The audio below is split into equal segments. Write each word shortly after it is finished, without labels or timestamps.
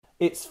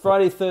It's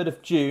Friday, 3rd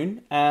of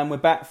June, and we're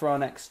back for our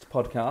next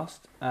podcast.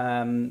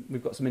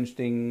 We've got some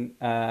interesting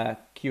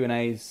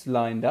Q&As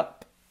lined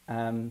up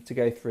to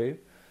go through.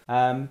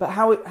 But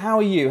how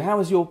are you? How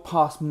has your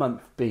past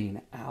month been,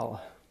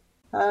 Al?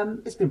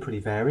 It's been pretty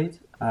varied.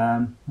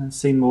 I've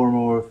seen more and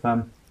more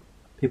of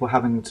people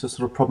having sort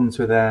of problems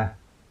with their,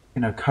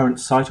 current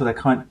site or their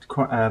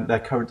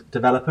current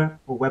developer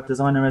or web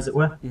designer, as it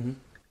were.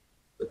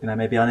 Mm-hmm.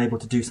 Maybe unable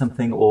to do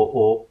something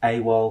or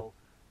AWOL,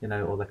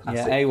 or the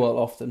classic. Yeah, AWOL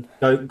often.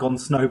 Gone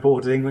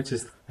snowboarding, which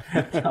is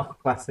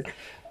classic.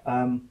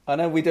 I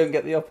know we don't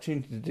get the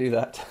opportunity to do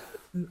that.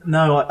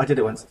 No, I did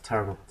it once.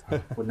 Terrible.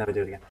 Would never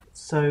do it again.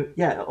 So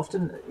yeah,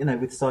 often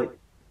with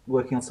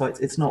working on sites,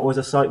 it's not always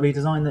a site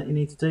redesign that you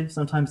need to do.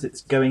 Sometimes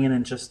it's going in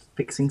and just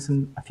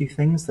fixing a few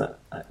things that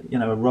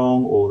are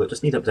wrong or that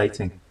just need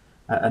updating.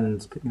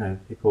 And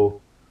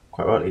people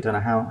quite rightly don't know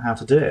how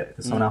to do it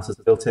because someone else has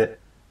built it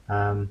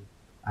and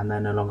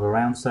they're no longer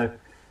around. So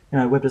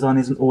web design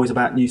isn't always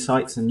about new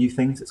sites and new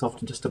things. It's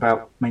often just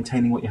about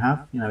maintaining what you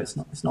have.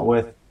 It's not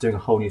worth doing a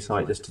whole new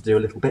site just to do a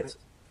little bit.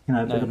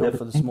 No, not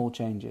for the small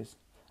changes.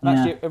 And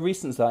actually, a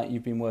recent site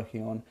you've been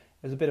working on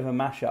is a bit of a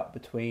mashup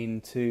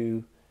between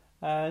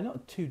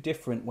not two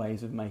different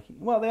ways of making.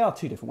 Well, they are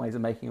two different ways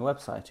of making a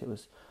website. It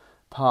was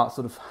part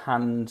sort of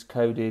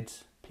hand-coded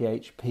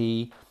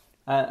PHP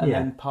and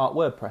then part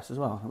WordPress as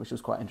well, which was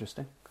quite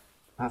interesting.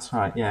 That's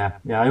right. Yeah.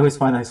 I always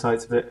find those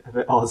sites a bit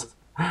odd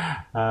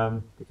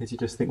because you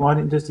just think, why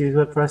didn't you just use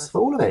WordPress for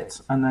all of it?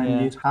 And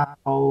then you'd have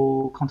a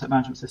whole content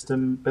management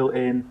system built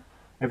in,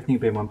 everything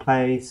would be in one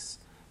place.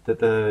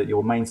 That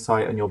your main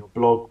site and your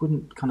blog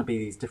wouldn't kind of be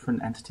these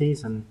different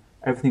entities, and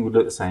everything would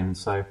look the same.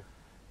 So.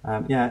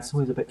 It's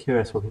always a bit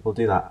curious why people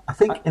do that. I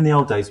think in the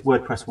old days,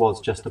 WordPress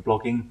was just a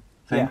blogging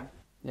thing,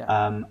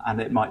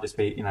 and it might just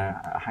be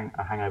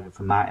a hangover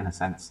from that in a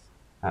sense,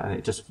 and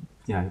it just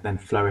then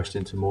flourished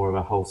into more of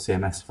a whole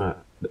CMS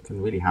that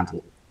can really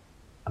handle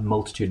a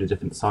multitude of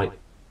different site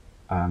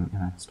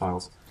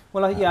styles.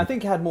 Well, I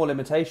think it had more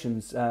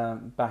limitations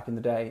back in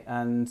the day,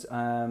 and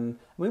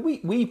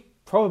we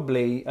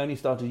probably only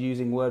started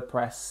using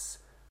WordPress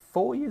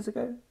 4 years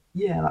ago.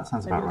 Yeah, that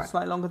sounds about maybe right.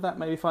 Slightly longer than that,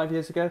 maybe 5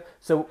 years ago.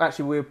 So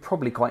actually, we're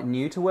probably quite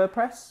new to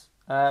WordPress,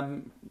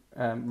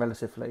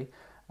 relatively.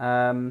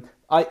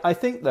 I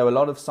think, though, a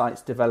lot of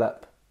sites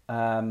develop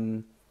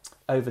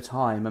over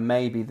time, and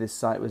maybe this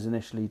site was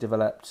initially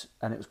developed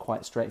and it was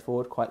quite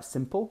straightforward, quite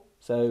simple.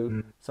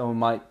 So someone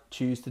might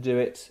choose to do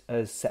it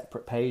as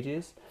separate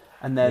pages,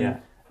 and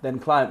then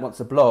client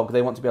wants a blog.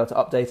 They want to be able to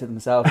update it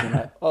themselves.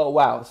 And oh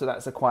wow, so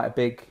that's quite a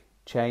big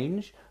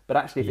change. But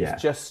actually, if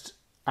it's just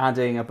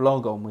adding a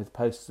blog on with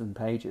posts and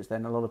pages,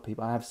 then a lot of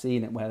people, I have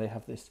seen it where they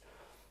have this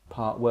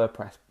part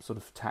WordPress sort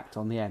of tacked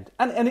on the end,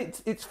 and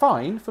it's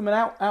fine from an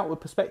outward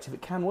perspective.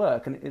 It can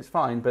work and it's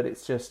fine, but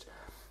it's just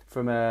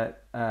from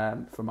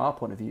our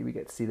point of view, we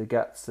get to see the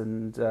guts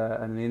and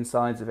the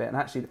insides of it, and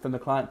actually from the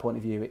client point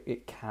of view,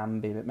 it can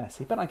be a bit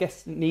messy. But I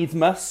guess it needs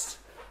must.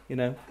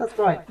 That's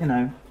right. At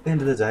the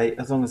end of the day,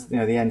 as long as the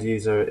end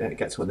user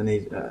gets what they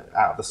need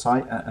out of the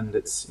site, and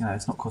it's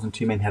it's not causing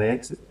too many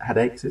headaches,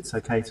 it's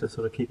okay to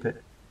sort of keep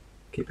it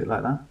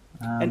like that.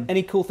 And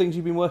any cool things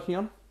you've been working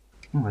on?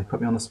 Oh, they put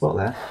me on the spot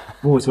there.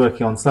 I'm always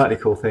working on slightly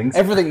cool things.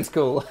 Everything's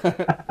cool.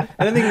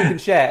 Anything we can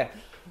share?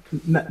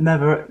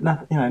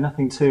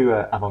 Nothing too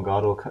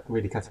avant-garde or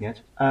really cutting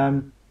edge.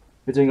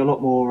 We're doing a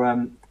lot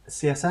more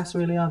CSS.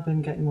 Really, I've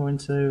been getting more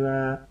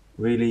into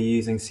really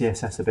using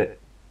CSS a bit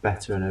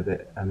better and a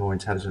bit more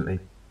intelligently,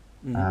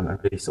 and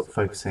really sort of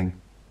focusing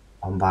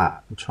on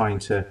that and trying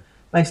to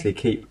basically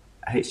keep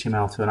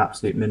HTML to an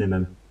absolute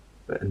minimum,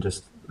 and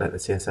just let the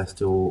CSS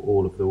do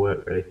all of the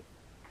work really.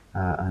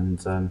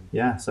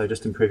 So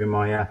just improving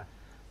my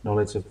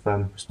knowledge of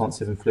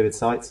responsive and fluid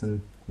sites,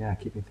 and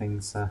keeping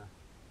things as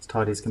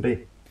tidy as can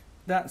be.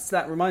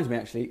 That reminds me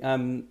actually.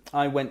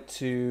 I went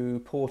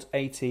to Port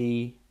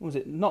 80. What was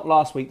it? Not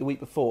last week, the week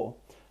before.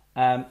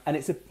 And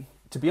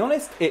to be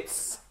honest,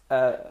 it's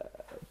a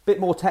bit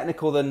more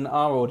technical than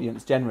our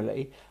audience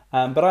generally.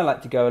 But I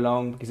like to go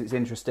along because it's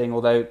interesting.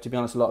 Although to be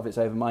honest, a lot of it's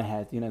over my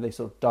head. They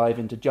sort of dive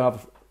into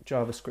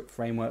JavaScript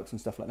frameworks and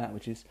stuff like that,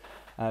 which is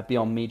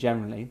beyond me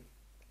generally.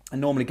 I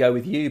normally go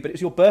with you, but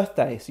it's your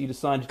birthday, so you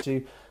decided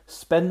to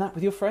spend that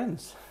with your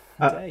friends.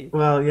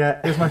 Well,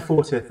 it was my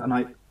 40th, and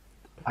I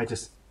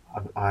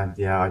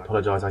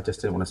apologise. I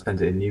just didn't want to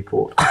spend it in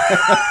Newport.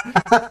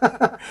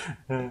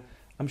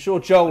 I'm sure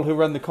Joel, who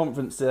ran the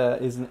conference,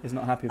 is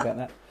not happy about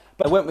that.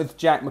 But I went with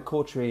Jack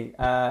McCautry,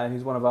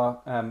 who's one of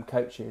our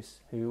coaches,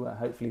 who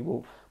hopefully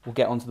will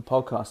get onto the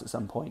podcast at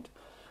some point.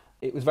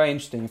 It was very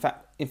interesting.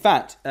 In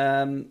fact,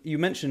 you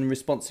mentioned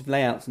responsive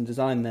layouts and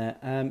design there.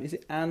 Is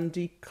it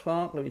Andy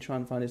Clark? Let me try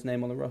and find his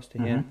name on the roster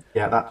here.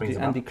 Yeah, that rings a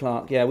bell. Andy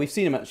Clark. Yeah, we've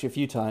seen him actually a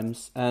few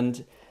times,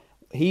 and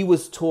he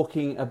was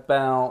talking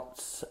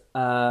about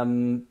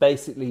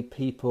basically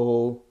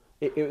people.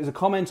 It was a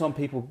comment on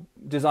people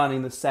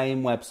designing the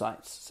same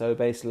websites. So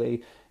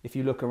basically, if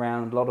you look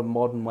around, a lot of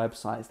modern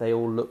websites, they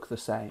all look the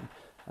same.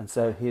 And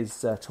so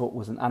his talk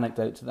was an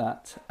anecdote to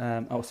that.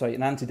 An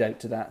antidote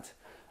to that.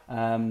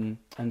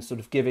 and sort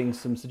of giving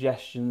some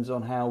suggestions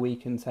on how we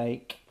can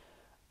take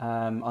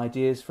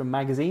ideas from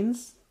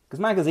magazines, because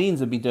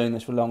magazines have been doing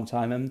this for a long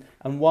time,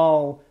 and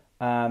while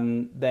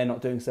they're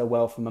not doing so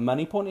well from a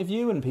money point of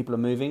view and people are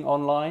moving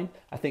online,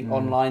 I think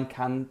online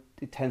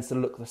it tends to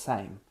look the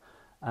same.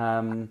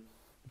 A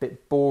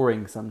bit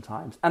boring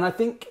sometimes. And I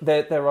think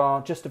that there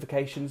are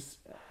justifications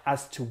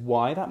as to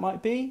why that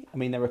might be. I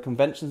mean, there are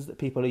conventions that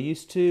people are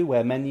used to,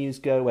 where menus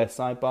go, where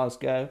sidebars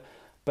go,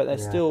 but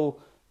there's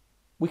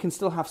we can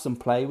still have some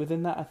play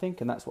within that, I think,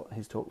 and that's what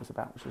his talk was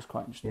about, which was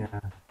quite interesting.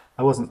 Yeah,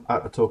 I wasn't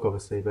at the talk,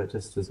 obviously, but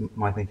just as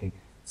my thinking,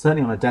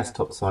 certainly on a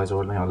desktop size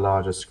or a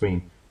larger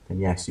screen, then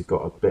yes, you've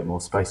got a bit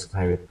more space to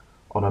play with.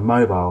 On a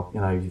mobile,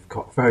 you've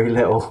got very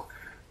little,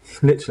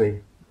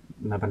 literally,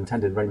 no pun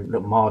intended, very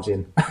little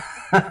margin,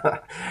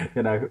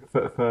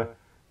 for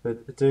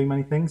doing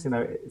many things.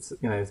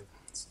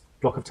 It's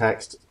block of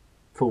text,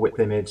 full width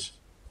image,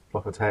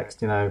 block of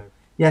text.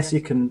 Yes,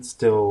 you can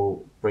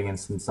still bring in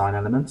some design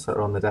elements that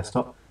are on the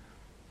desktop,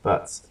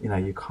 but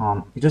you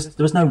can't.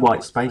 There's no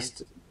white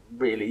space.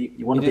 Really,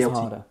 you want to be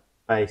able to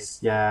space.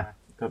 Yeah,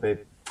 got to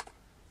be.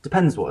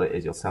 Depends what it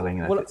is you're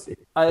selling. Well,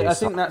 I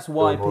think that's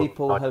why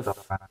people have.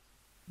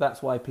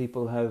 That's why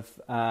people have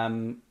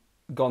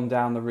gone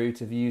down the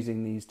route of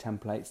using these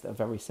templates that are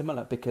very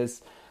similar,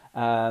 because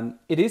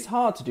it is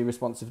hard to do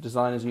responsive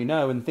design, as you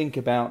know, and think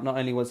about not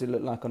only what does it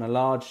look like on a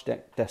large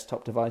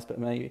desktop device, but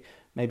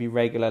maybe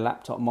regular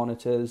laptop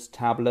monitors,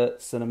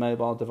 tablets, and a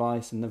mobile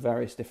device, and the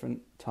various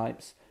different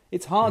types.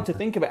 It's hard to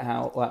think about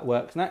how that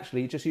works, and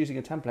actually, just using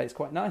a template is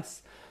quite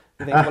nice.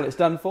 You think, well, it's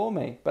done for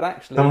me, but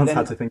actually, someone's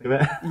had to think of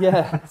it.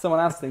 Yeah, someone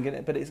else thinking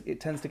it, but it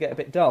tends to get a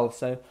bit dull.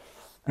 So,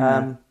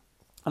 and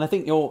I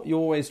think you're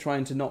always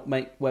trying to not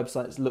make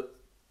websites look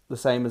the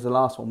same as the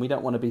last one. We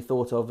don't want to be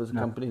thought of as a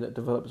company that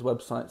develops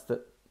websites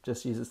that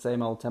just use the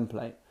same old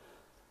template.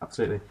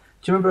 Absolutely. Do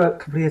you remember a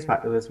couple of years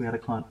back we had a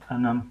client,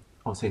 and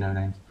obviously no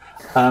names.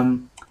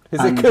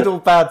 Is it a good or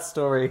bad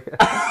story?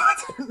 I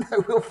don't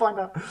know. We'll find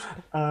out.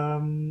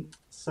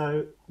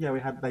 So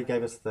yeah, they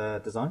gave us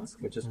the designs,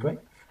 which is great,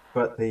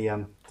 but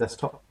the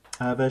desktop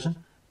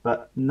version,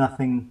 but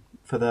nothing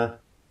for the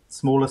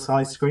smaller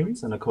size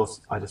screens. And of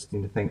course, I just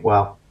need to think,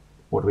 well,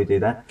 what do we do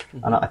there?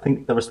 And I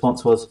think the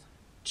response was,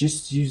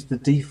 just use the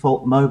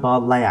default mobile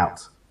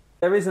layout.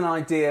 There is an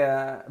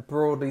idea,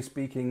 broadly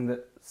speaking,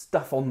 that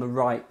stuff on the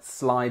right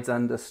slides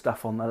under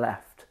stuff on the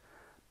left,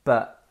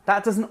 but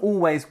that doesn't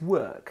always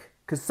work,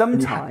 because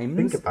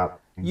sometimes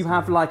you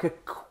have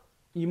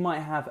you might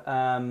have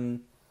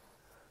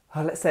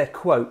let's say a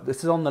quote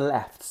this is on the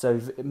left,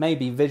 so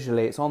maybe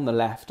visually it's on the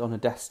left on a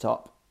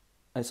desktop,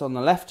 it's on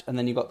the left, and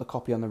then you've got the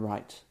copy on the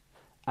right,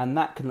 and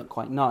that can look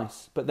quite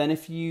nice. But then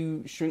if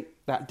you shrink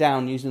that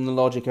down using the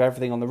logic of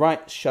everything on the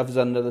right shoves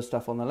under the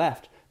stuff on the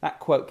left, that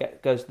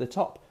quote goes to the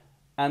top.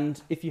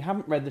 And if you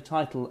haven't read the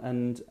title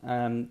and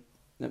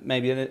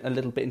maybe a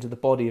little bit into the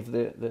body of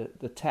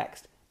the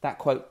text, that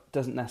quote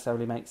doesn't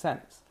necessarily make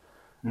sense.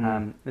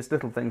 There's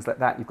little things like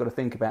that you've got to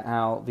think about,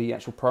 how the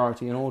actual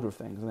priority and order of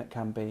things, and it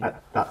can be...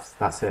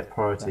 That's it,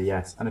 priority,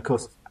 yes. And of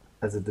course,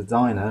 as a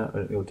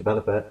designer or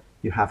developer,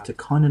 you have to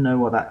kind of know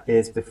what that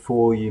is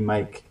before you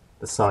make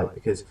the site,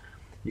 because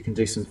you can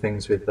do some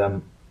things with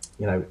the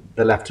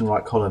left and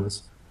right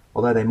columns.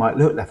 Although they might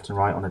look left and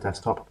right on a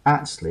desktop,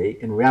 actually,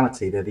 in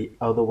reality, they're the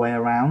other way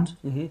around.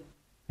 And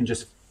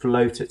just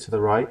float it to the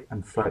right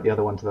and float the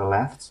other one to the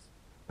left,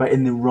 but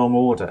in the wrong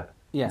order.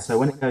 Yes. So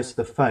when it goes to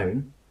the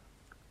phone,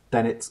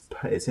 then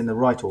it's in the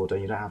right order.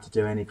 You don't have to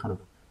do any kind of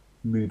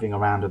moving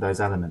around of those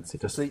elements.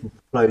 It just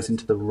flows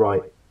into the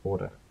right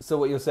order. So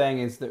what you're saying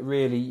is that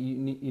really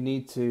you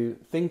need to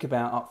think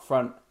about up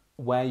front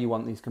where you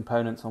want these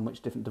components on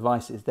which different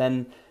devices.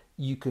 Then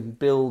you can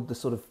build the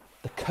sort of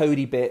the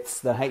codey bits,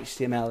 the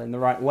HTML in the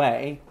right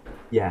way.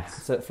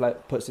 Yes. So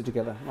it puts it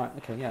together. Right,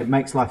 okay, yeah. It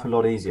makes life a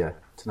lot easier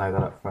to know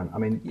that up front. I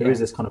mean, there is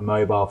this kind of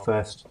mobile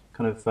first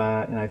kind of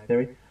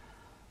theory.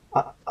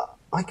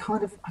 I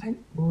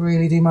don't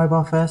really do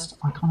mobile first.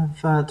 I kind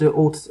of do it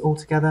all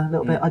together a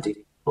little bit. I do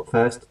it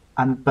first,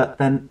 but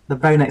then the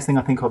very next thing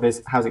I think of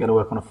is how's it going to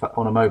work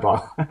on a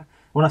mobile?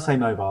 When I say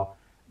mobile,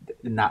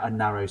 a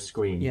narrow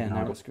screen. Yeah,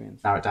 narrow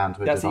screens. Narrow it down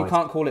to a device. You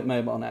can't call it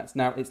mobile now.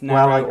 It's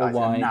narrow or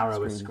wide. A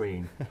narrower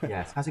screen.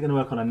 Yes. How's it going to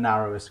work on a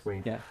narrower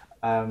screen? Yeah.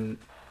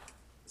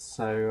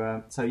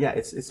 So yeah,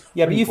 it's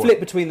but you flip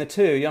between the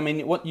two. I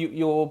mean, what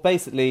you're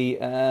basically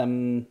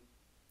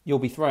you'll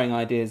be throwing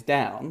ideas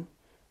down,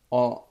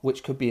 or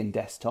which could be in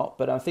desktop,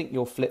 but I think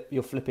you're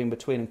flipping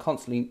between and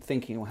constantly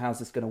thinking, well, how's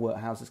this going to work?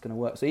 How's this going to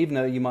work? So even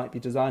though you might be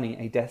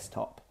designing a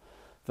desktop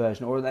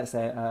version, or let's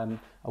say a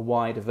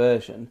wider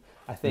version,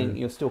 I think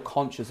you're still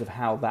conscious of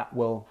how that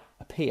will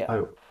appear.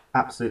 Oh,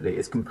 absolutely!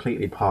 It's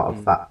completely part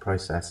of that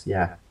process.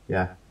 Yeah.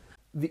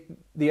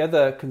 The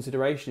other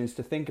consideration is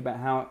to think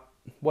about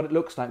what it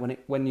looks like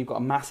when you've got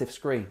a massive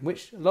screen,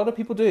 which a lot of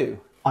people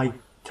do. I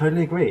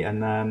totally agree,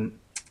 and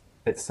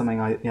it's something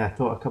I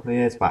thought a couple of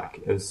years back.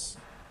 It was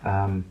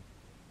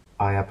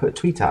I put a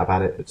tweet out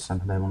about it, which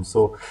no one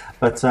saw,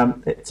 but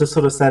it just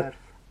sort of said,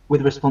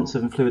 with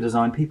responsive and fluid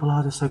design, people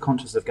are just so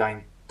conscious of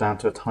going down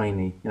to a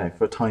tiny,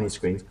 for a tiny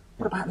screen.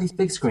 What about these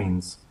big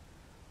screens?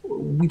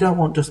 We don't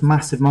want just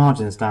massive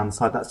margins down the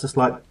side. That's just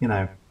like,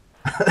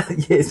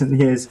 years and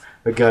years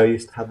ago, you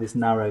used to have this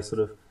narrow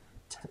sort of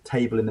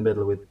table in the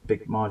middle with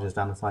big margins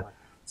down the side.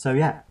 So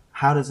yeah,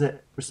 how does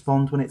it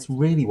respond when it's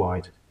really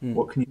wide?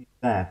 What can you do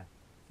there?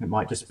 It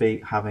might just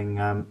be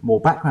having more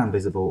background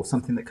visible, or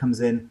something that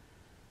comes in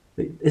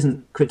that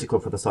isn't critical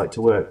for the site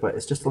to work, but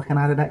it's just like an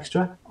added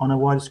extra on a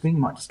wider screen.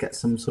 You might just get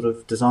some sort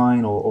of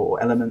design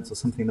or elements or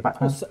something in the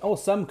background. Or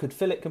some could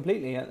fill it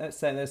completely. Let's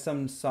say there's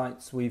some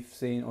sites we've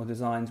seen or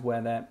designs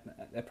where they're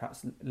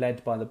perhaps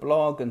led by the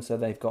blog, and so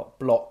they've got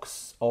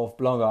blocks of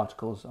blog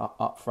articles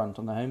up front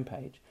on the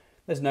homepage.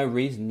 There's no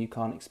reason you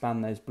can't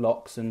expand those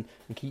blocks and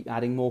keep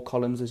adding more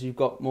columns as you've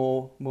got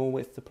more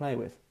width to play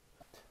with.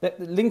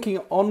 Linking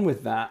on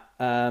with that,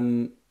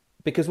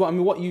 because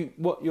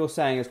what you're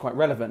saying is quite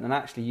relevant, and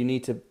actually you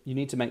need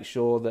to make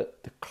sure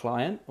that the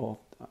client, or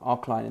our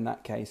client in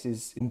that case,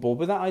 is on board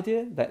with that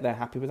idea, that they're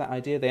happy with that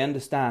idea. They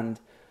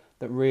understand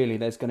that really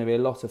there's going to be a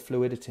lot of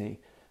fluidity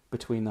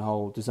between the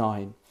whole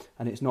design,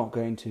 and it's not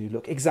going to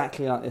look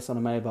exactly like this on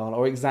a mobile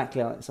or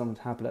exactly like this on a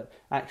tablet.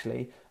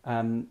 Actually,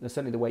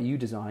 certainly the way you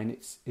design,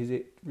 is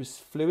it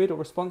fluid or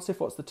responsive?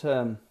 What's the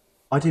term?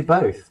 I do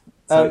both.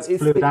 So it's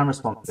fluid and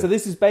responsive. So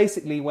this is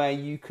basically where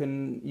you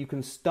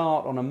can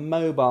start on a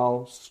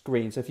mobile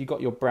screen. So if you've got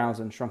your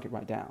browser and shrunk it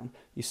right down,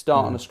 you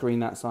start on a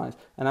screen that size,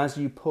 and as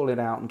you pull it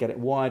out and get it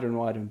wider and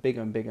wider and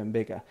bigger and bigger and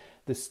bigger,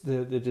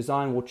 the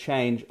design will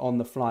change on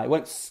the fly. It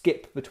won't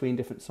skip between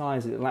different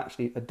sizes. It'll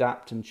actually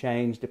adapt and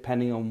change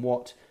depending on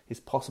what is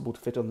possible to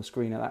fit on the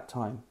screen at that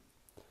time.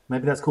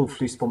 Maybe that's called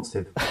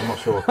flusponsive. I'm not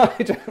sure.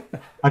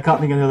 I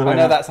can't think of any other way. I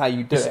know that's how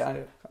you do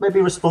it.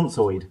 Maybe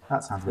responsoid.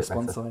 That sounds a bit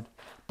better.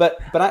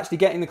 But actually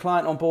getting the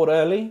client on board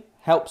early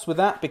helps with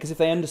that, because if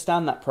they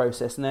understand that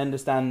process and they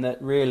understand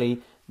that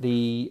really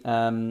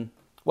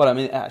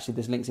actually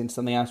this links into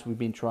something else we've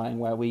been trying,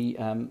 where we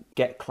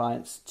get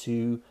clients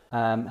to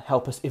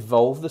help us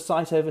evolve the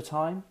site over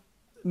time.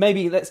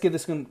 Maybe let's give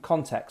this some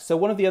context. So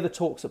one of the other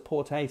talks at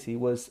Port 80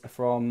 was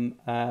from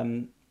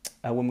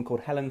a woman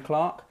called Helen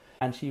Clark,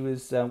 and she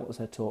was, what was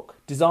her talk?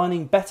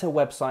 Designing better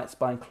websites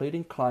by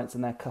including clients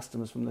and their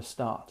customers from the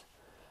start.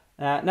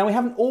 Now, we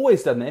haven't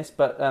always done this,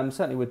 but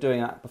certainly we're doing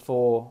that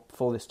before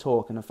this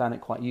talk, and I found it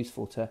quite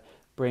useful to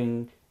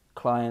bring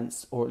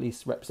clients, or at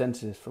least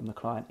representatives from the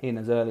client, in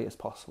as early as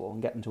possible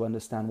and get them to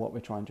understand what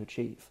we're trying to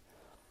achieve.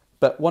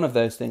 But one of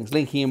those things,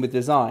 linking in with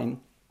design,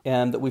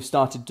 that we've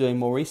started doing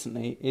more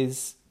recently,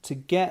 is to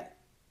get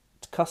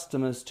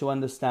customers to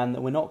understand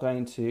that we're not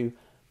going to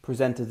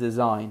present a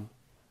design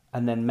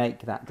and then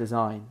make that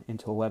design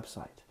into a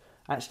website.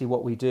 Actually,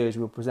 what we do is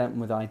we'll present them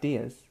with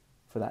ideas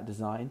for that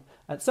design.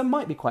 And some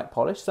might be quite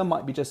polished, some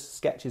might be just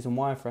sketches and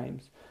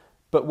wireframes.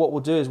 But what we'll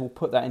do is we'll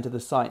put that into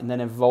the site and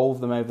then evolve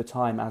them over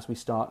time as we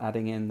start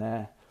adding in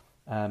their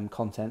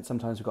content.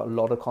 Sometimes we've got a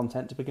lot of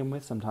content to begin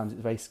with, sometimes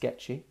it's very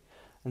sketchy.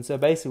 And so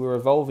basically we're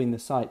evolving the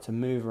site to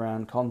move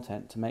around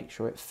content to make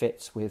sure it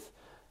fits with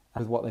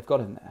what they've got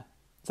in there.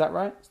 Is that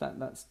right?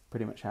 That's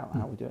pretty much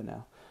how we do it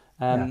now.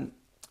 And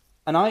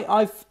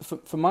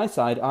from my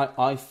side,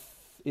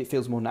 it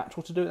feels more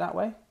natural to do it that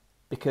way,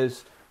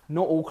 because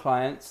not all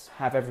clients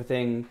have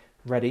everything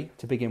ready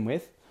to begin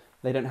with.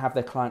 They don't have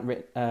their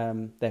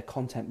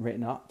content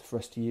written up for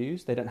us to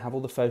use. They don't have all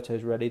the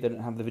photos ready. They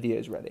don't have the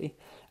videos ready.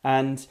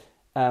 And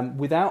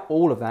without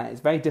all of that, it's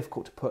very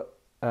difficult to put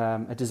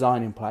a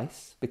design in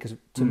place, because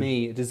to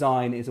me, a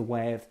design is a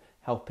way of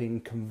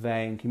helping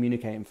convey and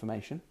communicate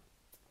information.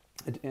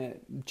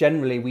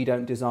 Generally, we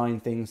don't design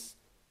things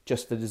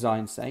just for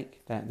design's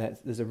sake.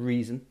 There's a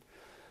reason.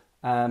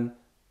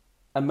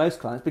 And most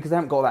clients, because they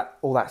haven't got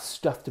all that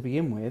stuff to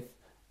begin with,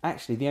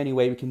 actually the only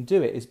way we can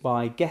do it is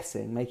by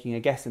making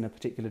a guess in a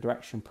particular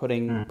direction,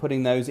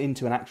 putting those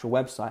into an actual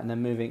website and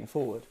then moving it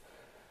forward.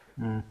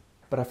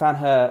 But I found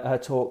her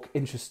talk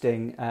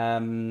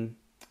interesting,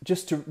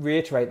 just to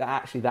reiterate that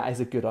actually that is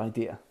a good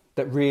idea.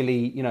 That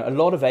really, a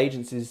lot of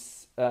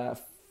agencies,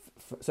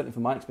 certainly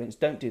from my experience,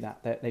 don't do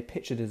that. They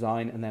pitch a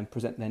design and then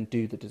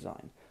do the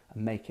design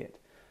and make it.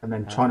 And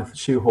then trying to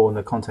shoehorn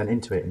the content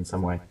into it in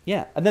some way.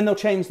 Yeah, and then they'll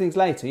change things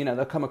later.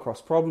 They'll come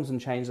across problems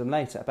and change them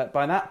later. But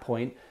by that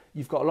point,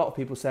 you've got a lot of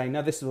people saying,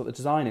 no, this is what the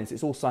design is.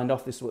 It's all signed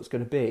off. This is what it's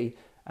going to be.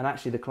 And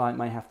actually, the client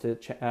may have to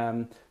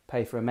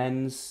pay for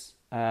amends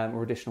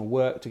or additional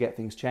work to get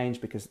things changed,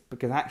 because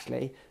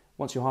actually,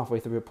 once you're halfway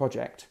through a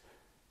project,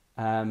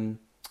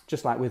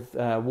 just like with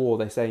war,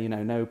 they say,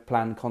 no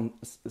plan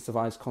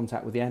survives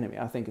contact with the enemy.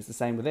 I think it's the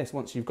same with this.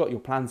 Once you've got your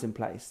plans in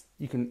place,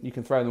 you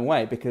can throw them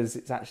away, because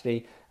it's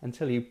actually,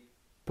 until you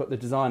put the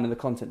design and the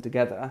content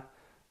together,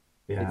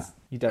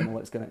 you don't know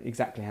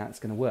exactly how it's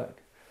going to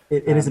work.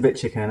 It is a bit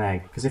chicken and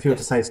egg, because if you were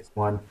to say to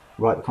someone,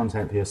 write the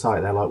content for your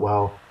site, they're like,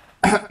 well,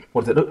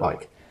 what does it look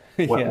like?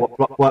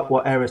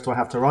 What areas do I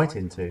have to write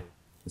into?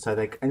 And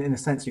so in a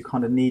sense, you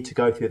kind of need to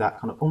go through that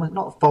kind of almost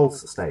not a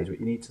false stage, but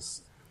you need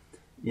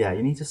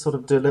to sort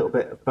of do a little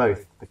bit of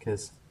both,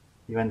 because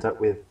you end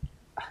up with,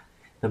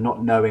 them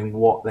not knowing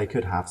what they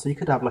could have. So you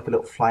could have like a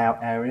little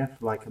flyout area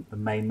for like the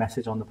main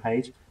message on the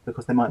page,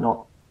 because they might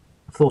not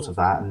have thought of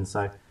that. And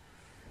so,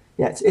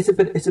 yeah, it's a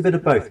bit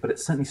of both, but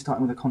it's certainly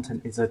starting with the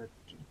content is a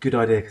good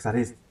idea, because that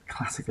is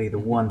classically the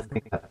one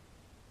thing that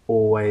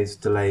always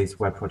delays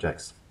web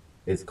projects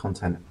is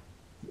content.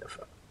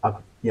 I've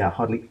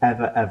hardly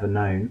ever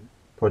known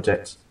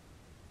project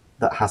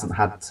that hasn't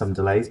had some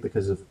delays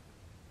because of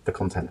the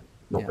content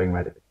not being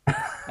ready.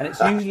 And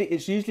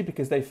it's usually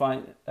because they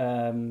find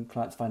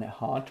clients find it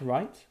hard to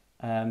write.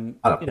 I'm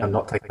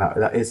not taking that.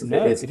 It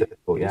is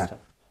difficult. Yeah,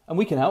 and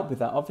we can help with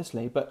that,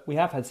 obviously. But we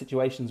have had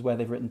situations where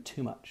they've written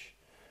too much,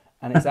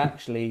 and it's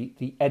actually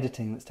the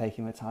editing that's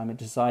taking the time and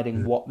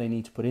deciding what they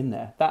need to put in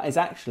there. That is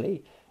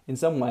actually, in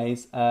some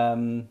ways,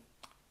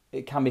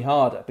 it can be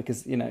harder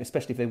because,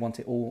 especially if they want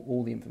it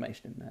all the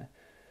information in there,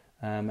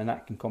 and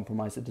that can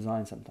compromise the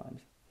design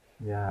sometimes.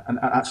 Yeah, and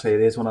actually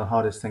it is one of the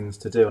hardest things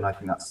to do, and I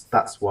think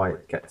that's why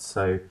it gets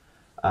so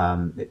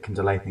it can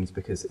delay things,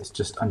 because it's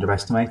just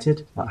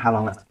underestimated, like how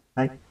long that's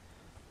going to take.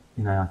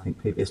 I think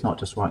it's not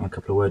just writing a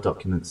couple of Word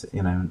documents,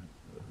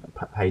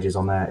 pages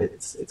on there.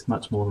 It's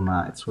much more than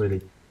that. It's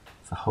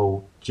a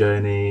whole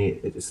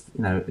journey. It's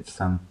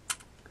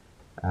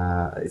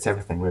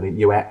everything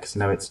really. UX,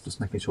 it's just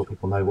making sure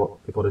people know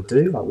what they've got to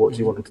do, like what do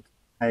you want them to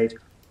page.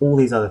 All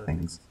these other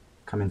things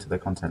come into the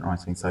content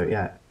writing. So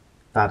yeah,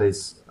 that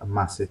is a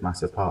massive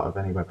part of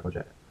any web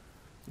project.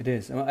 It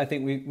is. And I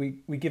think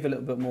we give a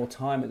little bit more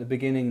time at the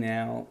beginning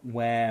now,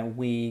 where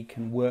we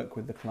can work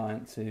with the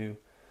client to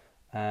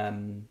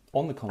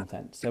on the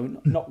content.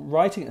 So not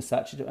writing as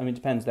such. It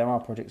depends. There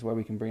are projects where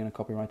we can bring in a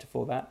copywriter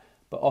for that,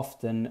 but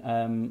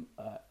often,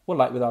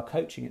 like with our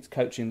coaching, it's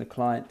coaching the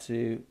client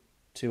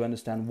to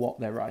understand what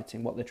they're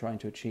writing, what they're trying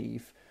to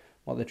achieve,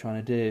 what they're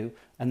trying to do.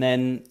 And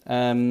then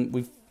when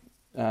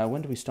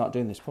did we start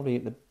doing this? Probably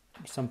at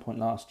some point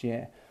last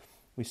year.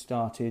 We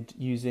started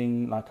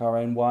using like our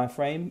own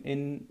wireframe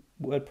in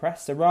WordPress.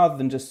 So rather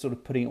than just sort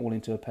of putting it all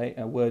into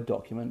a Word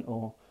document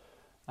or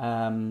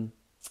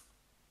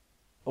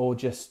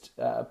just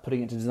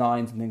putting it to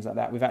designs and things like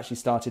that, we've actually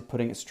started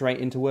putting it straight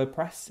into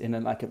WordPress in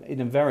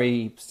a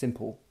very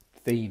simple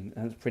theme,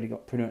 and it's pretty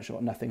much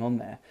got nothing on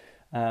there.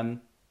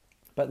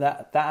 But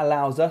that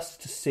allows us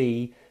to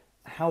see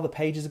how the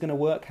pages are going to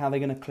work, how they're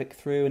going to click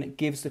through, and it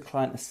gives the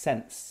client a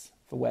sense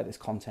for where this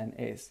content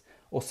is.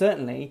 Or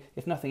certainly,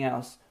 if nothing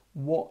else,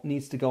 what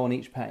needs to go on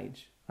each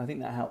page. I think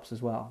that helps as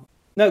well.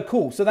 No,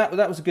 cool. So that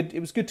was good. It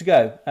was good to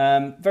go.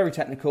 Very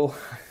technical.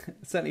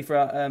 Certainly for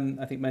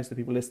I think most of the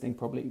people listening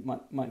probably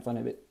might find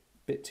it a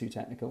bit too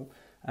technical.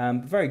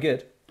 But very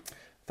good.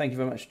 Thank you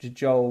very much to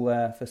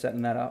Joel for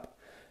setting that up.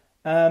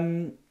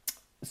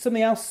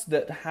 Something else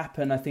that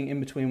happened, I think,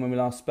 in between when we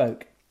last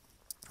spoke.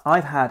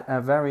 I've had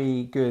a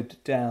very good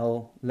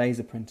Dell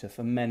laser printer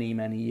for many,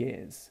 many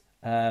years.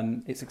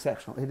 It's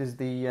exceptional. It is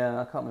the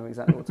I can't remember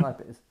exactly what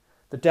type it is.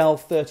 The Dell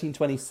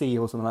 1320C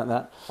or something like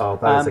that. Oh,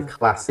 that is a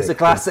classic. It's a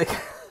classic.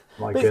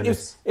 My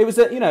goodness. It was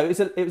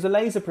a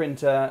laser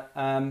printer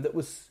that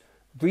was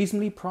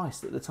reasonably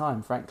priced at the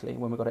time, frankly,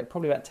 when we got it,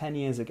 probably about 10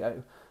 years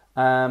ago.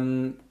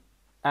 And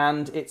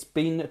it's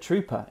been a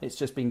trooper. It's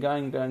just been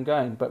going,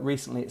 but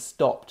recently it's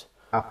stopped.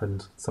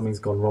 Something's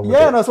gone wrong with it.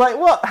 Yeah, and I was like,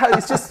 what?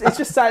 It's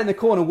just sat in the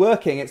corner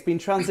working. It's been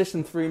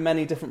transitioned through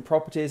many different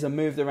properties and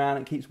moved around.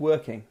 It keeps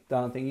working.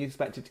 Darn thing, you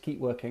expect it to keep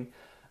working.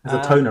 Has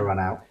the toner run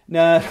out?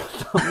 No,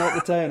 not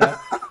the toner.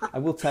 I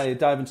will tell you,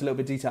 dive into a little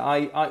bit of detail.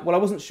 I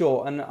wasn't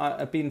sure, and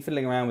I've been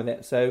fiddling around with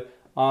it. So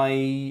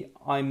I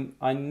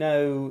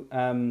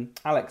know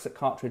Alex at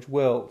Cartridge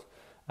World,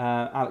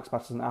 Alex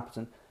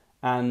Patterson-Apperton,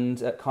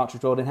 and at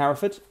Cartridge World in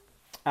Hereford,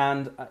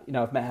 and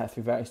I've met her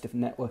through various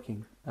different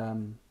networking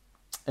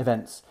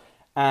events,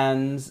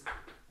 and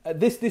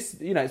this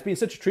it's been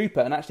such a trooper,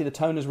 and actually the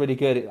toner's really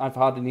good. I've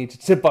hardly needed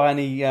to buy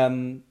any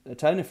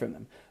toner from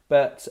them.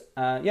 But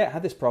it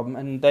had this problem,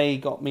 and they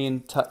got me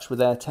in touch with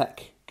their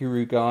tech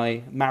guru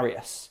guy,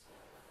 Marius,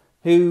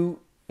 who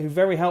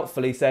very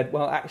helpfully said,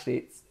 well,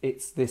 actually,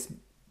 it's this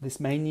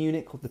main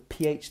unit called the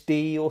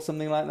PhD or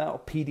something like that, or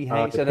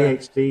PDH. The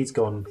PhD's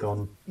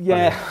gone.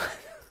 Yeah,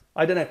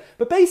 I don't know.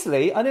 But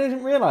basically, I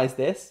didn't realise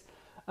this.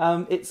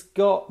 It's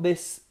got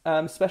this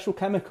special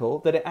chemical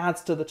that it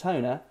adds to the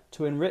toner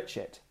to enrich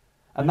it.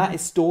 And that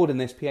is stored in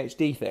this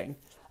PhD thing.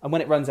 And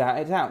when it runs out,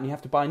 it's out, and you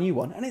have to buy a new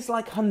one. And it's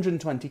like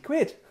 120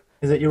 quid.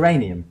 Is it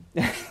uranium?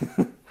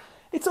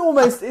 It's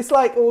almost as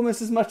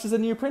much as a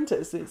new printer.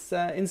 It's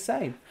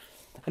insane.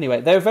 Anyway,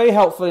 they were very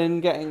helpful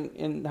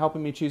in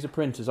helping me choose a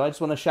printer. So I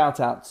just want to shout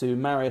out to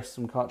Marius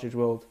from Cartridge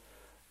World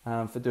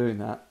for doing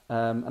that.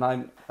 And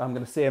I'm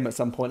going to see him at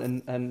some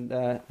point, and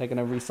they're going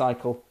to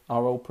recycle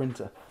our old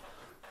printer.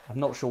 I'm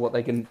not sure what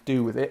they can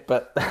do with it,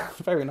 but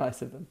very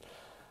nice of them.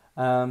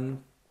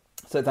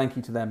 So thank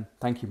you to them.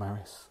 Thank you,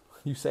 Marius.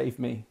 You saved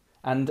me.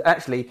 And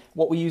actually,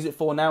 what we use it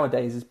for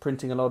nowadays is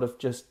printing a lot of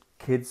just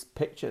kids'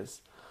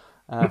 pictures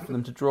for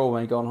them to draw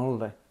when they go on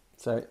holiday.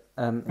 So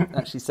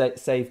actually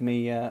saved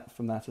me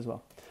from that as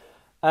well.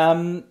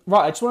 Right,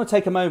 I just want to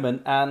take a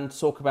moment and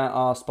talk about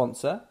our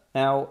sponsor,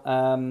 Now,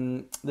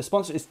 the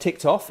sponsor is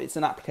TicketOff. It's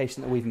an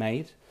application that we've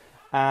made.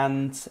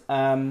 And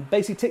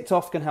basically,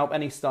 TicketOff can help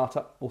any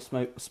startup or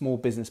small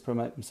business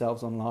promote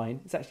themselves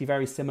online. It's actually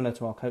very similar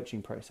to our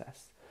coaching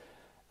process.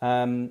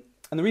 And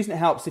the reason it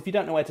helps, if you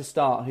don't know where to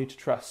start, who to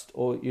trust,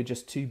 or you're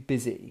just too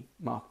busy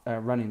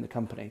running the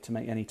company to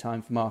make any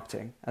time for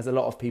marketing, as a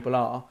lot of people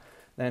are,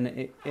 then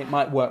it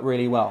might work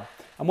really well.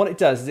 And what it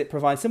does is it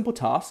provides simple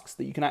tasks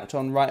that you can act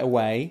on right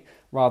away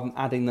rather than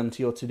adding them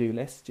to your to-do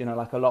list. You know,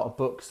 like a lot of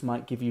books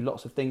might give you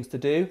lots of things to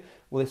do.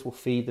 Well, this will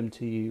feed them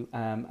to you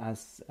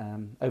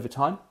over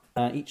time.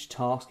 Each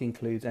task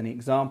includes any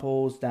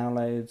examples,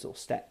 downloads, or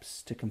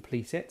steps to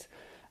complete it.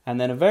 And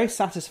then a very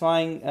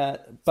satisfying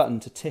button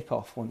to tick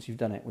off once you've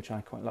done it, which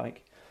I quite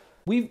like.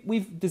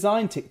 We've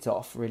designed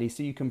TicketOff really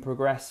so you can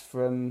progress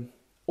from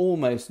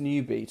almost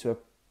newbie to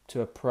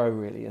a pro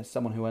really, as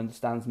someone who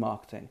understands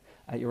marketing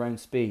at your own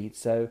speed.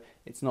 So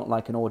it's not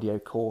like an audio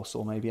course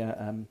or maybe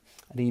an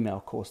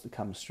email course that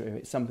comes through.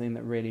 It's something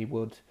that really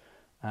would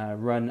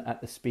run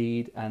at the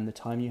speed and the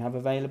time you have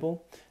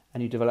available,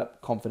 and you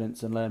develop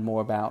confidence and learn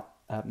more about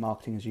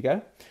marketing as you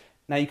go.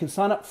 Now you can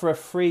sign up for a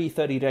free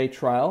 30-day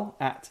trial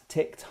at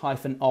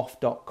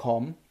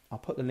ticked-off.com. I'll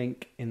put the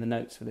link in the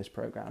notes for this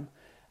program,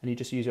 and you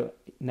just use your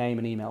name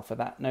and email for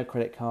that, no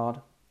credit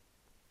card.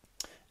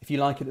 If you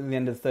like it at the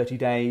end of the 30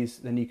 days,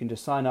 then you can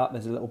just sign up.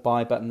 There's a little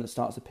buy button that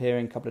starts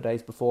appearing a couple of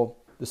days before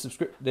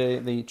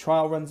the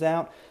trial runs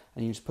out,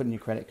 and you just put in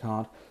your credit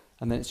card,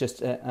 and then it's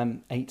just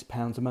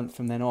 £8 a month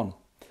from then on.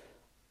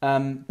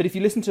 But if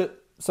you listen to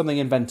something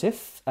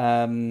inventive,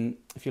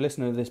 if you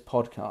listen to this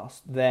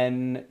podcast,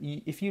 then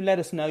if you let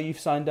us know you've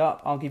signed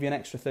up, I'll give you an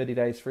extra 30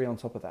 days free on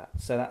top of that.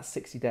 So that's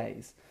 60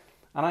 days.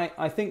 And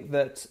I think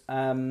that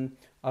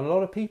a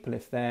lot of people,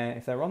 if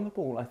they're on the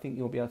ball, I think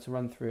you'll be able to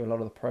run through a lot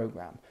of the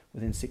program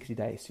within 60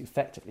 days. So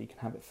effectively, you can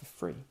have it for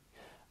free.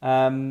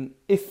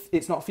 If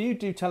it's not for you,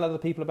 do tell other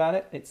people about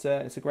it. It's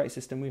a great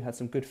system. We've had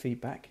some good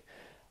feedback.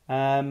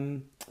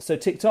 So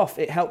TicketOff,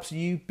 it helps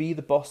you be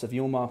the boss of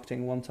your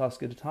marketing one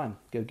task at a time.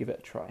 Go give it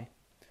a try.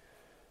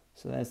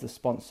 So there's the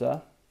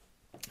sponsor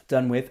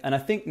done with. And I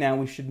think now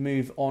we should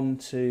move on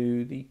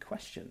to the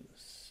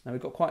questions. Now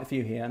we've got quite a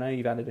few here. I know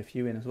you've added a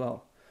few in as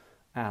well,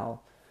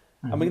 Al.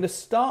 And we're going to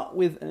start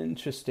with an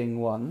interesting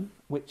one,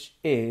 which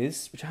I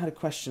had a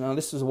question. Oh,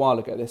 this was a while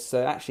ago.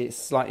 So actually it's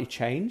slightly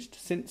changed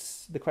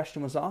since the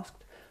question was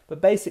asked. But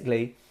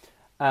basically,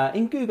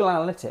 in Google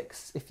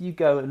Analytics, if you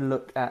go and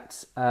look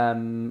at,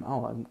 I'm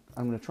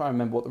going to try and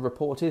remember what the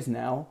report is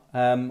now.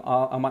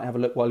 I might have a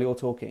look while you're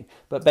talking.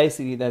 But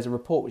basically, there's a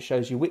report which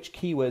shows you which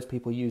keywords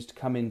people use to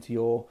come into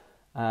your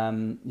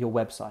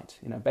website.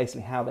 You know,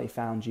 basically how they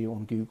found you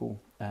on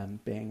Google,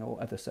 Bing, or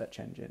other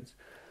search engines.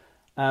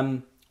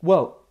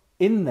 Well,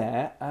 in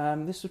there,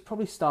 this was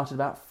probably started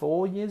about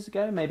 4 years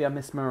ago. Maybe I'm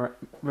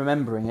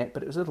misremembering it,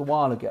 but it was a little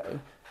while ago,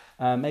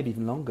 maybe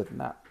even longer than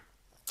that,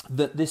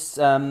 that this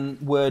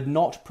word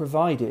 "not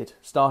provided"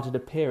 started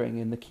appearing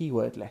in the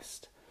keyword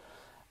list.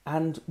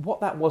 And what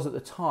that was at the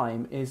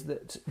time is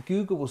that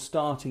Google was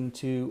starting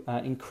to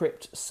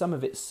encrypt some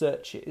of its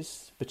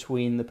searches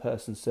between the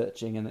person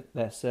searching and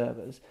their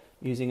servers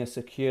using a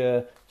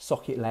secure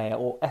socket layer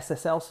or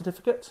SSL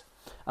certificate.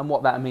 And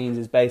what that means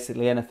is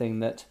basically anything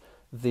that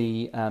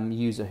the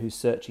user who's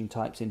searching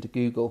types into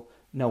Google,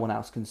 no one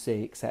else can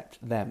see except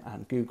them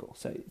and Google.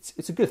 So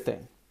it's a good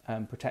thing,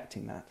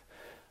 protecting that.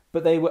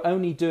 But they were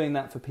only doing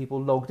that for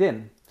people logged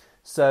in.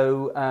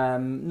 So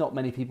not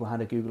many people had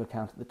a Google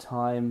account at the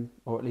time,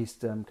 or at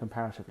least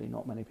comparatively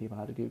not many people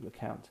had a Google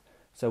account.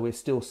 So we're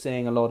still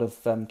seeing a lot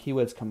of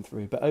keywords come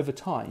through. But over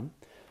time,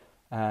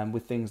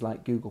 with things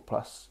like Google+,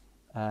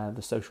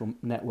 the social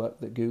network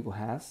that Google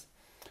has,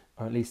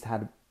 or at least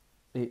had,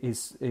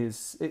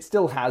 it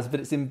still has,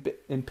 but it's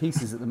in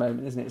pieces at the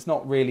moment, isn't it? It's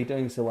not really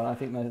doing so well. I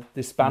think they're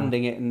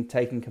disbanding it and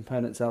taking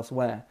components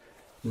elsewhere.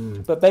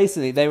 But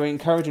basically, they were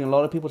encouraging a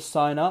lot of people to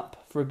sign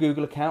up for a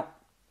Google account,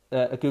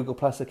 a Google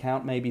Plus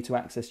account, maybe to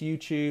access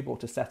YouTube or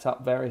to set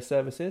up various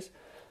services.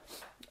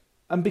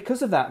 And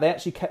because of that, they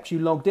actually kept you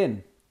logged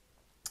in.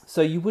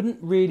 So you wouldn't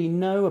really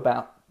know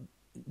about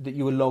that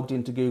you were logged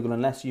into Google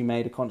unless you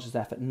made a conscious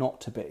effort not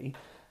to be.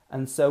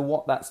 And so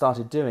what that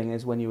started doing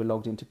is when you were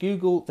logged into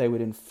Google, they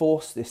would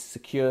enforce this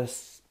secure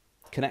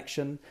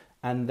connection,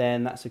 and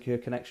then that secure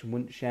connection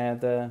wouldn't share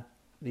the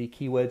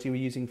keywords you were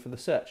using for the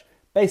search.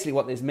 Basically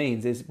what this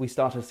means is we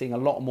started seeing a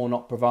lot more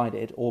not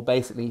provided, or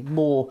basically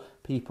more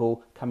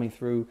people coming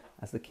through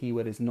as the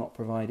keyword is not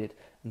provided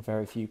and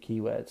very few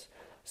keywords.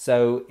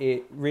 So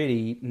it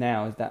really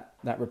now is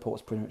that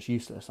report's pretty much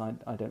useless.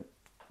 I don't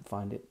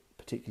find it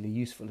particularly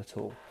useful at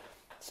all.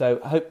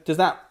 So I hope, does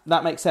that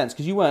make sense?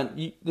 Because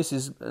this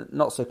is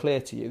not so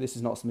clear to you. This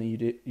is not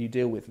something you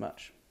deal with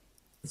much.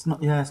 It's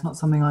not. Yeah, it's not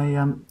something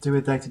I do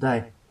with day to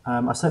day.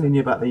 I certainly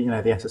knew about the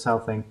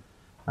SSL thing,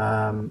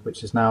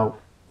 which is now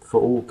for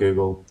all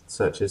Google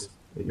searches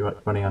that you're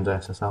running under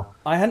SSL.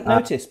 I hadn't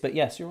noticed, but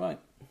yes, you're right.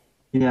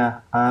 Yeah,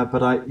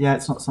 but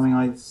it's not something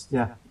I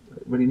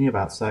really knew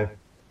about. So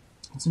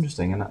it's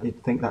interesting, and I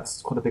think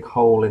that's quite a big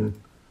hole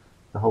in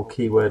the whole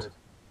keyword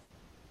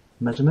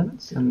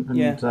measurements,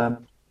 and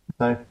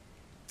so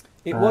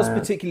it was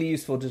particularly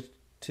useful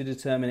to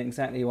determine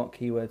exactly what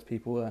keywords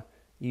people were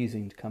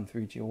using to come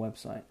through to your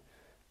website.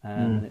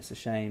 And it's a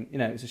shame,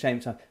 it's a shame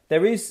time.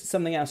 There is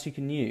something else you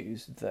can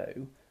use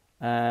though,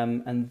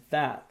 and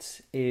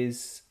that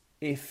is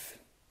if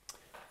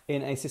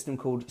in a system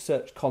called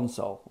Search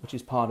Console, which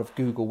is part of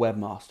Google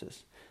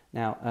Webmasters.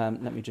 Now,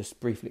 let me just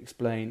briefly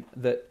explain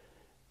that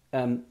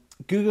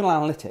Google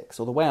Analytics,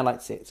 or the way I like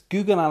to say it, is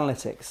Google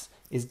Analytics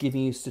is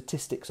giving you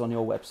statistics on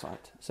your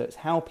website. So it's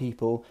how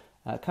people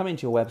come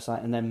into your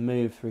website and then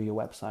move through your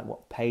website,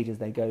 what pages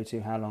they go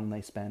to, how long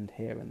they spend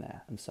here and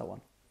there, and so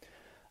on.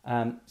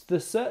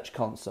 The Search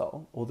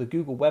Console, or the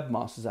Google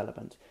Webmasters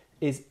element,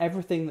 is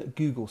everything that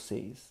Google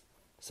sees.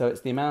 So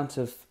it's the amount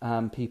of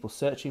people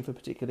searching for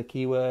particular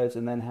keywords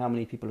and then how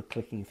many people are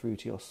clicking through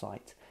to your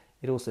site.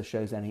 It also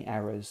shows any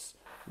errors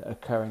that are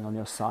occurring on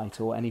your site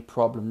or any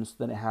problems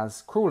that it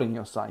has crawling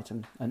your site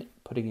and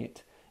putting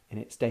it in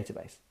its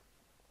database.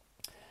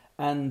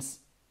 And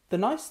the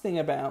nice thing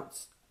about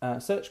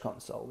Search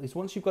Console is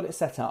once you've got it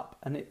set up,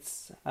 and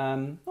it's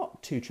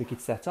not too tricky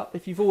to set up.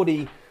 If you've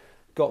already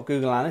got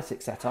Google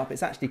Analytics set up,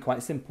 it's actually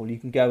quite simple. You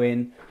can go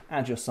in,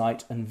 add your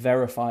site and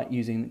verify it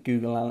using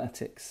Google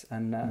Analytics,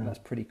 and that's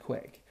pretty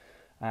quick.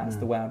 That's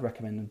the way I'd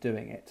recommend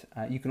doing it.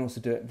 You can also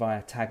do it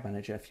via Tag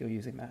Manager if you're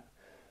using that.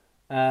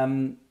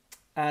 And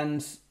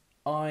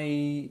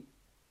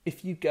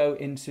if you go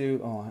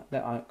into,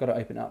 I've got to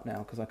open it up now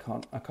because I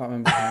can't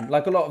remember.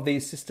 Like a lot of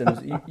these systems,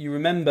 you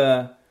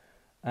remember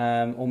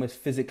almost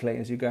physically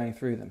as you're going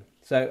through them.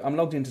 So I'm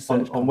logged into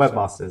Search on Console.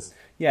 Webmasters.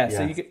 Yeah,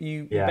 so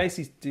you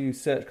basically do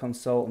Search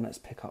Console, and let's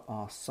pick up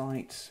our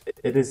site.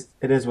 It is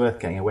worth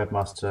getting a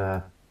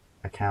Webmaster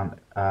account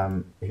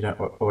if you don't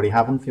already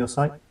have one for your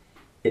site.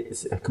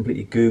 It's a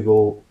completely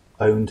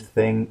Google-owned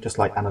thing, just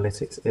like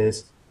Analytics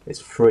is. It's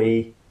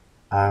free.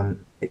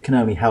 It can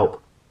only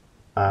help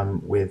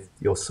with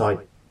your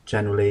site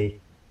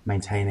generally,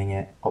 maintaining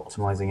it,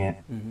 optimizing it.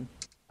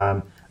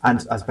 And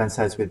as Ben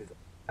says, with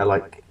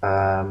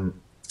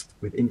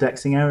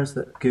indexing errors,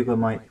 that Google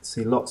might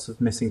see lots of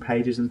missing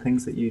pages and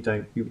things that you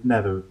would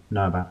never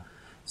know about.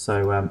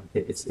 So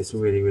it's a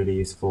really, really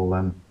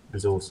useful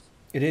resource.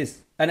 It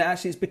is, and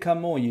actually it's become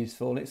more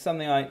useful. It's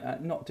something I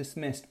not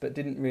dismissed, but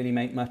didn't really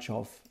make much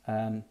of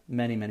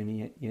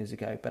many years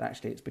ago. But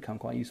actually, it's become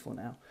quite useful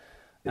now.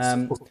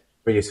 It's also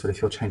very useful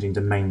if you're changing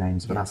domain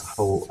names, but that's a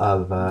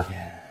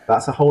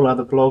whole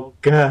other blog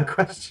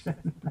question.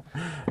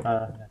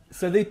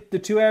 So the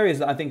two areas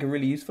that I think are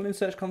really useful in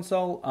Search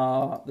Console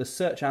are the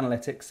Search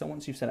Analytics. So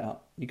once you've set it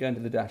up, you go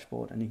into the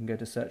dashboard and you can go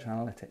to Search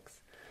Analytics.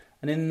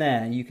 And in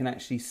there, you can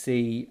actually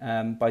see,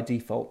 by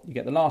default, you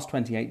get the last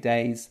 28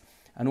 days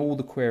and all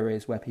the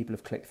queries where people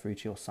have clicked through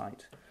to your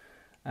site.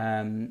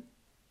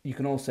 You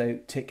can also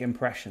tick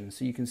impressions.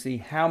 So you can see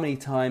how many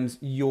times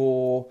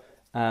your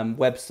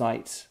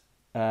website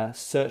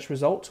search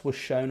result was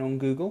shown on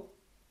Google.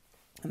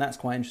 And that's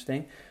quite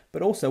interesting.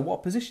 But also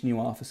what position you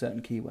are for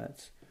certain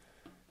keywords.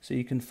 So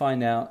you can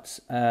find out,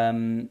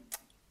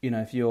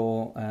 if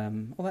you're,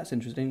 that's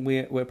interesting.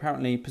 We're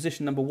apparently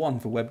position number 1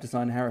 for Web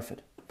Design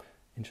Hereford.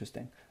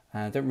 Interesting.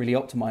 Don't really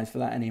optimize for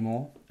that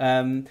anymore.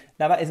 Now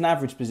that is an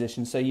average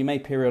position, so you may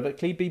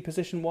periodically be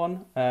position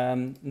 1.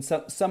 And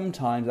so,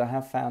 sometimes I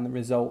have found the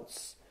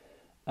results,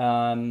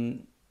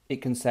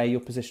 it can say you're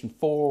position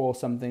 4 or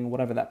something,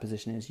 whatever that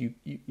position is.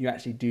 You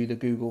actually do the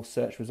Google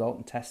search result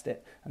and test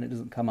it, and it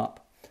doesn't come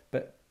up.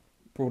 But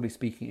broadly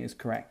speaking, it is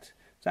correct.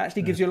 So it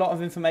actually gives you a lot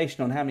of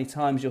information on how many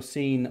times you're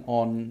seen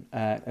on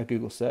a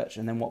Google search,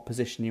 and then what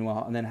position you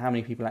are, and then how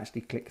many people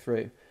actually click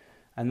through.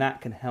 And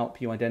that can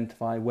help you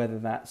identify whether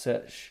that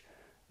search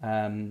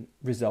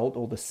result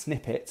or the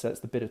snippet, so it's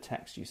the bit of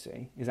text you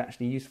see, is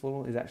actually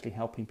useful, is actually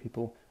helping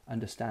people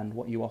understand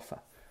what you offer.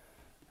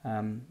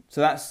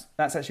 So that's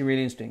actually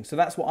really interesting. So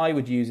that's what I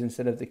would use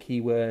instead of the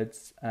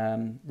keywords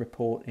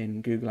report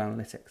in Google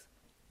Analytics.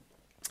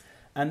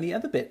 And the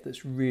other bit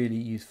that's really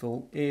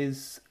useful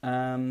is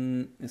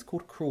it's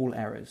called crawl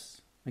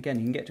errors. Again,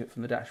 you can get to it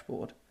from the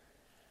dashboard.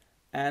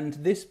 And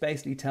this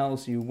basically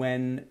tells you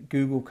when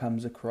Google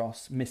comes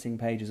across missing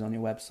pages on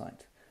your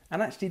website.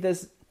 And actually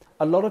there's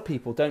a lot of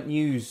people don't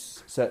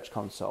use Search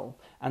Console,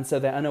 and so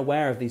they're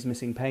unaware of these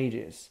missing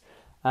pages.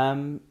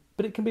 But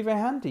it can be very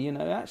handy,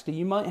 actually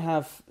you might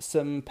have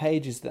some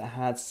pages that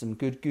had some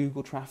good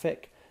Google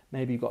traffic.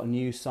 Maybe you've got a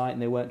new site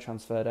and they weren't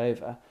transferred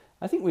over.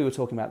 I think we were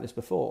talking about this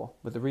before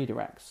with the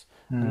redirects.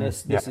 And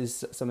this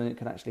is something that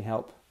can actually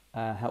help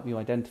you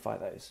identify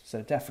those.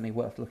 So definitely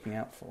worth looking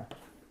out for.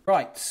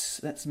 Right,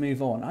 let's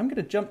move on. I'm going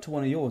to jump to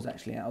one of yours,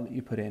 actually, Al, that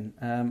you put in.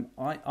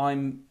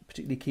 I'm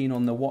particularly keen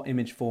on the what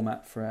image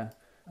format for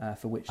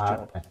which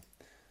job. Okay.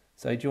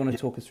 So do you want to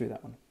talk us through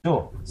that one?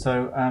 Sure.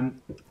 So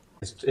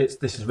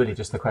this is really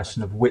just the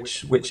question of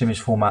which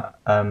image format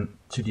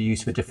should you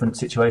use for different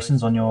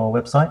situations on your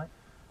website.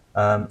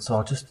 So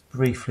I'll just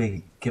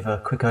briefly give a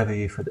quick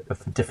overview for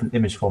different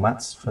image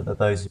formats for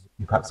those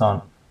who perhaps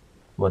don't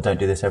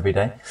do this every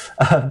day.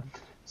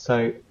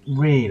 So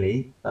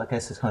really, I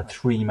guess there's kind of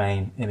 3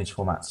 main image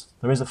formats.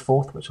 There is a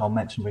fourth, which I'll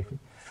mention briefly.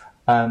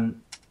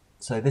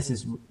 So this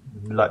is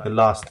like the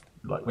last,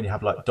 like when you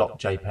have like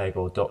 .jpeg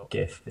or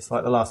 .gif, it's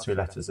like the last three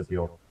letters of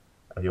your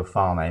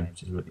file name,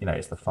 which is,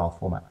 it's the file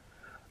format.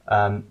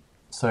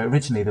 So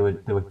originally there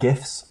were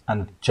GIFs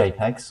and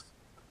JPEGs,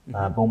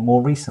 but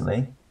more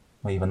recently,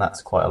 well, even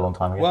that's quite a long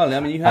time ago. Well, I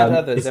mean, you had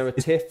others. There were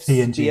TIFFs,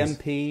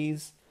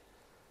 BMPs.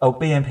 Oh,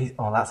 BMPs.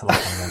 Oh, that's a long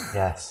time ago.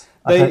 Yes.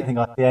 I don't think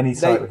I'd be any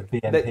site with a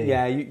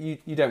BMP.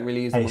 You don't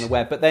really use them on the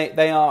web, but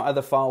they are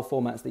other file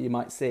formats that you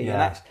might see.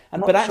 Yeah.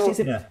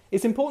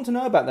 It's important to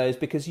know about those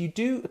because you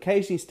do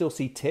occasionally still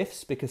see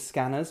TIFFs because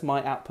scanners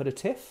might output a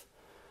TIFF.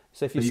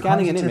 So if you're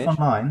scanning an image,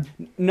 online?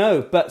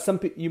 No, but some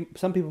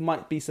people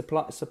might be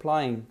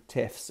supplying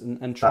TIFFs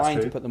and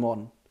trying to put them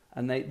on,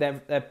 and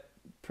they're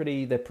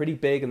pretty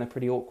big and they're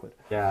pretty awkward.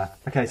 Yeah.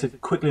 Okay. So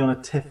quickly on a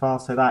TIFF file,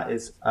 so that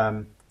is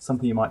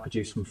something you might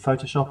produce from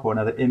Photoshop or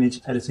another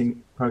image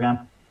editing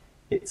program.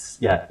 It's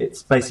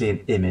basically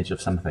an image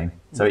of something.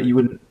 So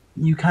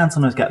you can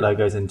sometimes get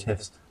logos in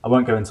TIFFs. I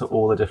won't go into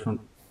all the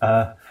different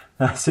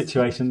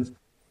situations,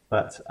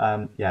 but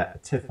a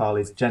TIFF file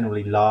is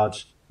generally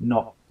large,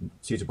 not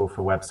suitable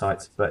for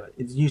websites, but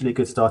it's usually a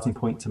good starting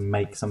point to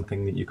make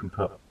something that you can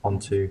put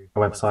onto a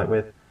website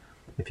with.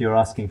 If you're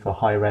asking for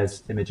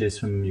high-res images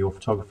from your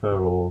photographer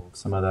or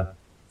some other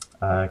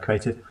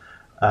creative,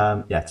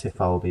 TIFF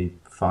file will be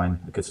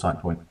fine, a good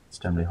starting point. It's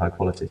generally high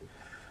quality.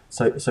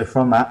 So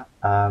from that,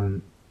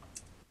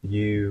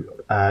 you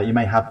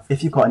may have,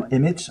 if you've got an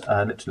image,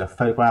 literally a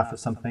photograph of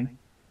something,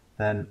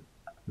 then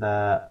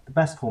the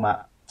best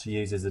format to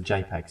use is a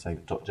JPEG, so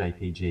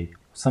 .jpg.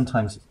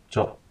 Sometimes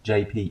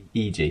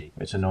 .jpeg,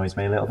 which annoys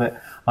me a little bit.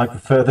 I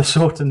prefer the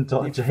shortened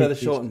 .jpg. You prefer the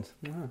shortened?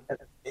 Wow.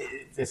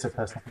 It's a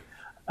personal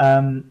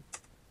thing.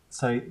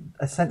 So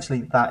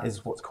essentially that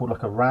is what's called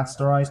like a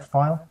rasterized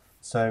file.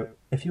 So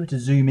if you were to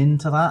zoom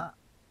into that,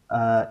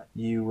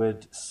 you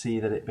would see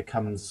that it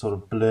becomes sort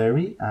of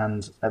blurry,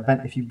 and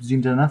if you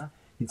zoomed in enough,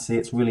 you'd see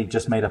it's really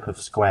just made up of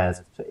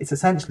squares. So it's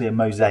essentially a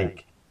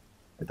mosaic.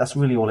 That's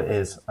really all it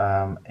is.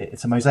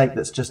 It's a mosaic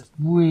that's just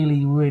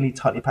really, really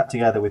tightly packed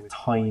together with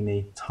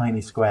tiny,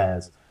 tiny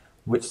squares,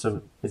 which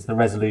is the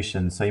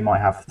resolution. So you might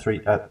have three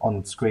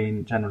on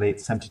screen. Generally,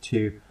 it's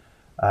 72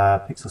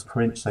 pixels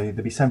per inch. So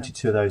there'll be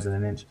 72 of those in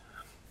an inch.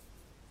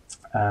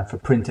 For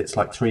print, it's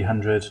like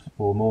 300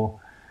 or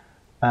more.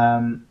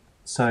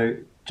 So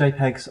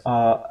JPEGs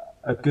are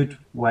a good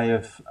way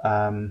of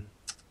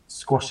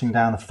squashing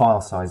down the file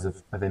size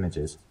of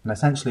images. And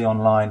essentially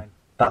online,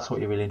 that's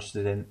what you're really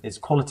interested in, is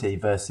quality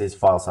versus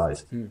file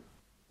size.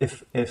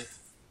 If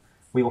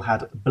we all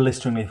had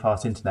blisteringly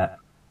fast internet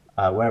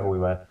wherever we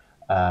were,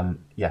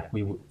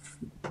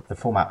 the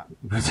format,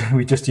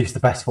 we just use the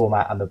best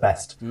format and the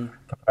best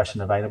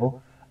compression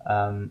available.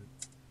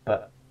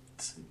 But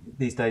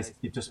these days,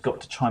 you've just got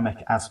to try and make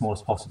it as small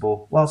as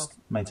possible whilst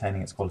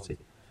maintaining its quality.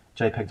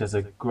 JPEG does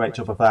a great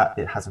job of that.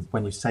 It has,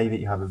 when you save it,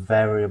 you have a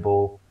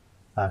variable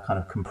kind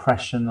of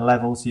compression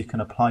levels you can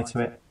apply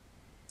to it.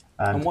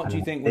 And what do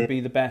you think would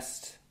be the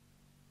best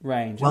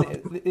range? Well,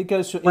 it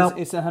goes. It's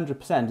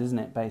 100%, isn't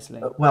it?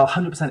 Basically. Well,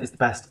 100% is the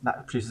best.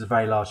 That produces a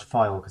very large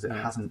file because it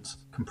hasn't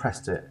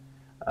compressed it.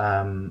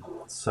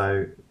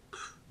 So,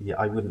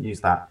 I wouldn't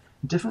use that.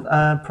 Different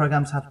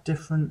programs have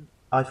different.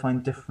 I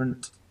find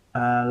different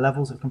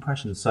levels of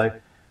compression. So,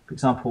 for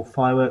example,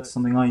 Fireworks,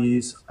 something I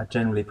use, I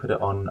generally put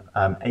it on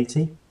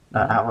 80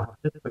 out of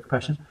 100 for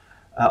compression.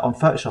 On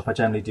Photoshop, I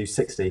generally do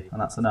 60, and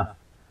that's enough.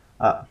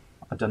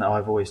 I don't know.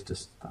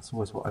 That's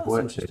always what I've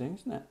worked with. That's interesting,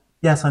 isn't it?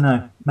 Yes, I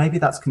know. Maybe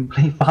that's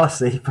complete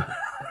fallacy, but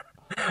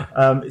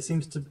it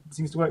seems to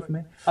work for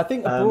me. I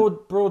think a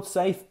broad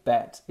safe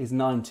bet is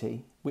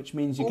 90, which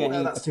means you're getting.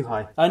 No, that's too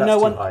high. I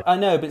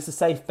know, but it's a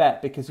safe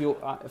bet because you're.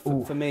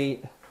 For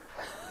me,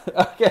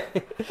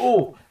 okay.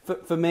 Oh,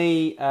 for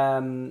me,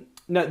 no.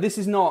 This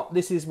is not.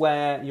 This is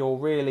where you're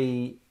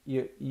really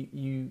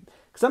you.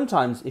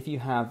 Sometimes if you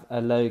have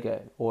a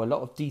logo or a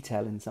lot of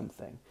detail in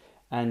something,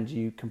 and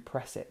you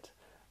compress it.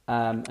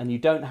 And you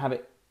don't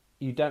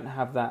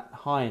have that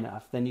high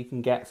enough, then you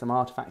can get some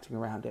artifacting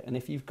around it. And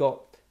if you've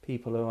got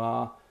people who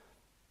are,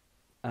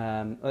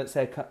 let's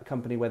say a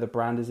company where the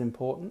brand is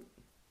important,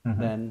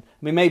 then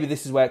maybe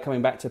this is where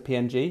coming back to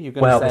PNG. You're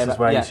going to say this is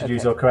where you should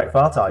use your correct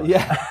file type.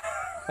 Yeah.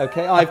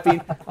 Okay.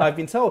 I've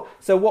been told.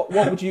 So what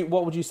would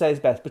you say is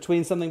best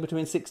between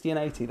 60 and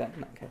 80 then in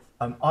that case?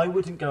 I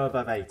wouldn't go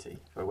above 80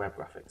 for web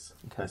graphics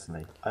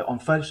personally. On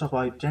Photoshop,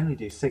 I generally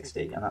do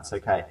 60, and that's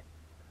okay.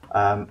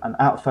 And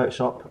out of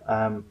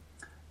Photoshop,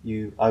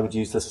 I would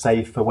use the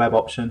Save for Web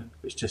option,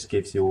 which just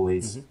gives you all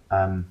these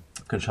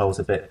controls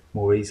a bit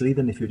more easily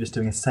than if you're just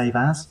doing a Save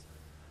As.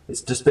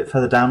 It's just a bit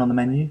further down on the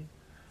menu,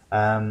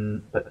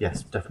 but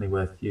yes, definitely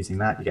worth using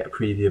that. You get a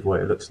preview of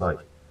what it looks like.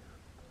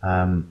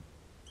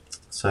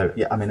 So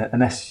yeah, I mean,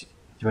 unless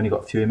you've only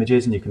got a few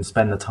images and you can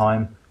spend the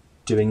time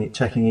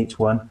checking each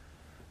one,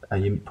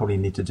 you probably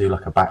need to do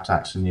like a batch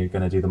action. You're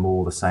going to do them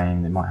all the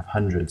same. They might have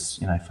hundreds,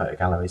 photo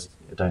galleries.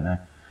 I don't know.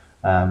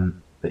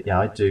 But yeah,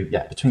 I do.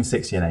 Yeah, between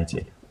 60 and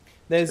 80.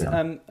 There's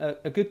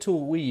a good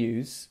tool we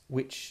use,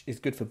 which is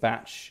good for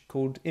batch,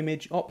 called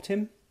Image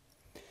Optim.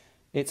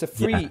 It's a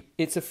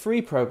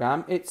free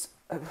program. It's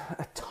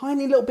a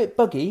tiny little bit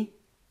buggy.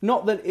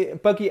 Not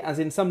that buggy as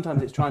in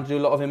sometimes it's trying to do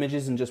a lot of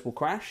images and just will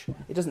crash.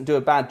 It doesn't do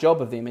a bad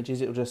job of the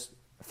images. It'll just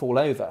fall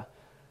over.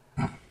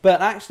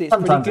 But actually, it's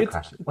Sometimes pretty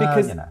good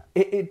because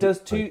it does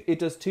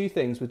two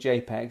things with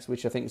JPEGs,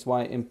 which I think is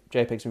why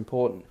JPEGs are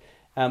important.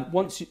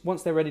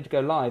 Once they're ready to go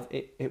live,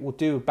 it will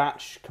do a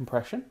batch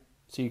compression,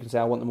 so you can say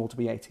I want them all to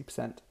be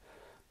 80%.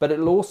 But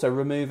it'll also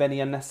remove any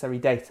unnecessary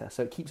data,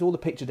 so it keeps all the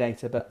picture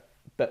data,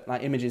 but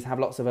like images have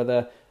lots of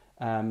other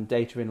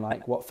data in,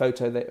 like what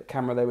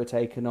camera they were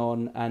taken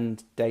on,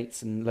 and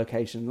dates and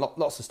location,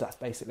 lots of stuff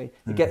basically.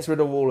 It gets rid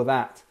of all of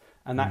that,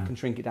 and that can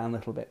shrink it down a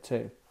little bit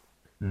too.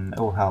 It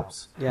all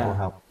helps. Yeah. It all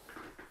helps.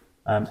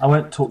 I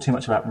won't talk too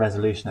much about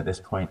resolution at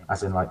this point,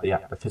 as in like the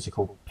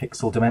physical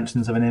pixel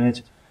dimensions of an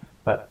image.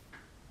 But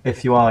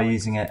if you are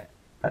using it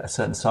at a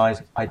certain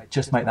size, I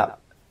just make that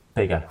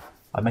bigger.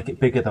 I make it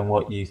bigger than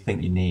what you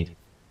think you need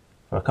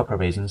for a couple of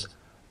reasons.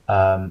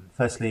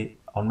 Firstly,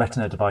 on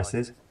Retina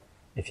devices,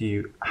 if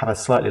you have a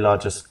slightly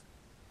larger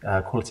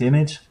quality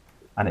image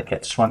and it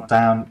gets shrunk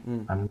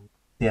down, and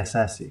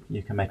CSS,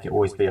 you can make it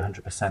always be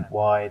 100%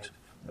 wide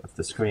of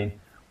the screen.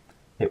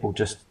 It will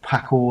just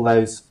pack all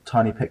those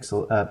tiny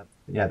the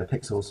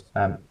pixels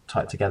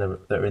tight together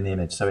that are in the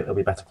image, so it'll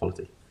be better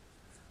quality.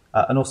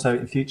 And also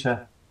in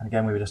future, and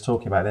again we were just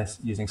talking about this,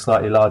 using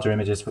slightly larger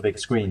images for big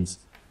screens.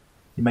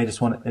 You might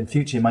just want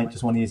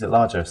to use it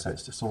larger, so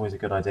it's just always a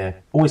good idea.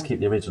 Always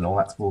keep the original,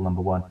 that's rule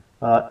number one.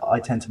 But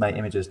I tend to make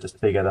images just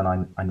bigger than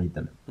I need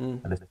them,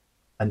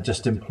 and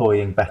just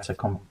employing better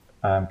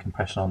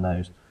compression on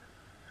those.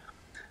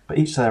 But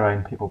each their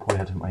own. People probably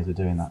have different ways of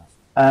doing that.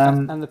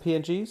 And the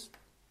PNGs.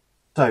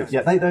 So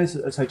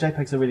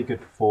JPEGs are really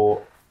good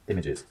for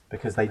images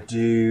because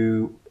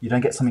you don't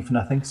get something for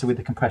nothing. So with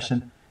the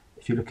compression,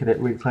 if you look at it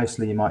really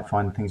closely, you might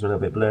find things are a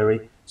little bit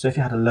blurry. So if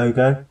you had a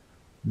logo,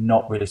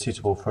 not really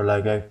suitable for a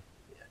logo.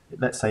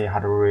 Let's say you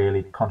had a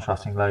really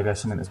contrasting logo,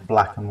 something that's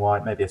black and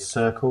white, maybe a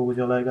circle with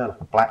your logo,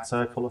 like a black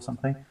circle or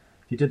something.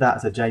 If you did that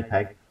as a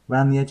JPEG,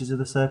 around the edges of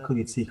the circle,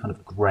 you'd see kind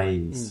of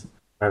greys,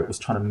 where it was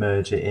trying to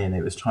merge it in.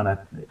 It was trying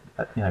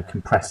to,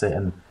 compress it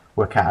and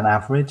work out an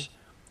average.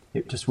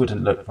 It just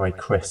wouldn't look very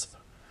crisp.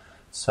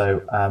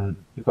 So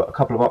you've got a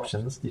couple of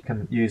options. You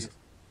can use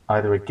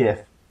either a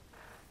GIF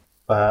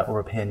or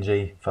a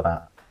PNG for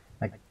that.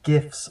 Now,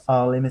 GIFs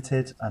are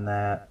limited and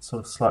they're sort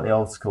of slightly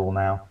old school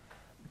now.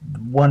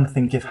 One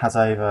thing GIF has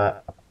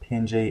over a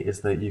PNG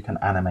is that you can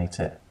animate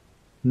it.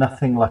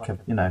 Nothing like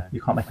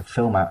you can't make a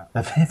film out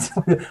of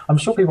it. I'm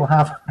sure people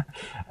have.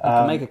 You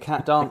can make a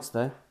cat dance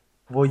though.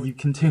 Well, you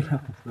can do.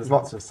 There's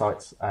lots of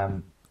sites,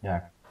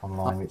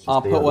 online. Which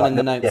I'll put one in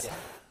the notes.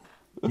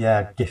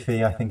 Yeah,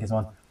 Giphy I think is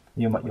one.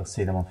 You'll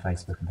see them on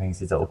Facebook and things.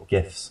 These little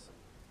GIFs.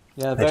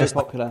 Yeah, they're very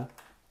popular.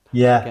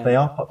 Yeah, they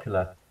are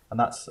popular. And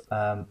that's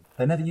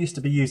they never used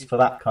to be used for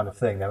that kind of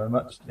thing. They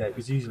were it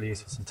was usually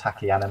used for some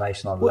tacky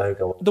animation on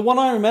logo. The one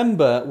I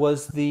remember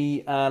was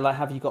the like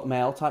Have You Got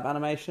Mail type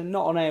animation,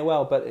 not on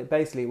AOL, but it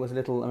basically was a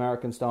little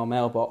American style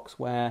mailbox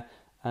where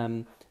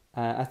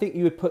I think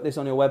you would put this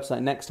on your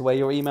website next to where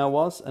your email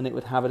was, and it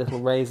would have a little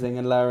raising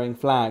and lowering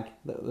flag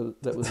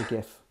that was a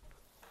GIF.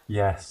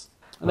 Yes.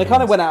 And they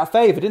kind of went out of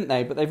favour, didn't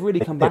they? But they've really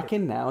come back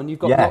in now, and you've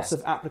got lots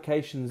of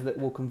applications that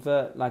will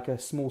convert like a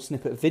small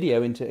snippet of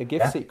video into a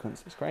GIF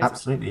sequence. It's crazy.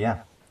 Absolutely,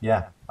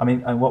 yeah. I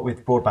mean, and what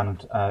with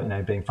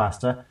broadband, being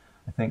faster,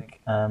 I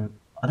think I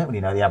don't really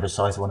know the average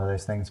size of one of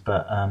those things,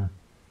 but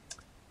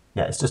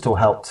it's just all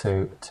helped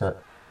to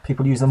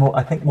people use them more.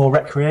 I think more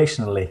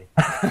recreationally.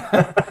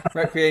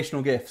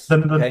 Recreational GIFs.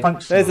 Than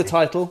functionally. There's the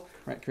title: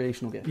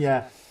 recreational GIFs.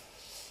 Yeah.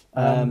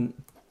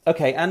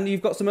 Okay, and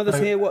you've got some others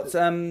here. What's the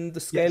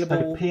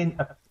scalable?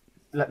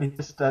 Let me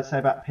just say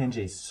about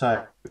PNGs.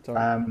 So,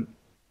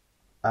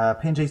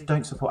 PNGs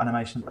don't support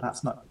animation, but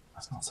that's not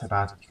so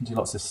bad. You can do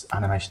lots of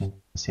animation in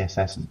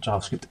CSS and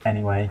JavaScript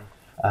anyway.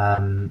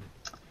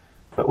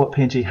 But what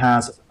PNG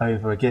has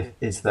over a GIF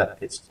is that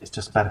it's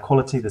just better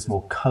quality. There's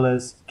more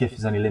colors. GIF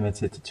is only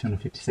limited to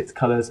 256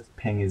 colors.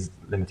 Ping is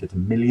limited to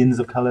millions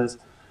of colors.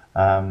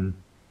 And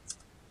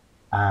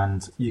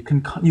you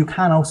can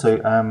also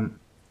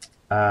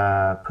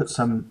put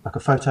some like a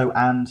photo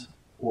and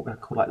what we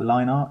call like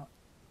line art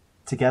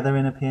together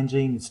in a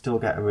PNG, and you still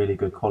get a really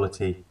good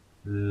quality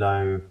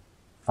low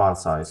file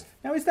size.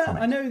 Now, is that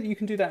I know that you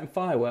can do that in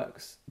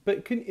Fireworks,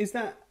 but is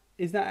that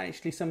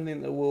actually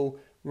something that will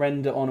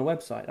render on a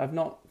website? I've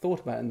not thought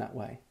about it in that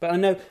way, but I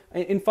know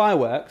in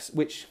Fireworks,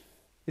 which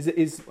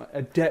is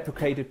a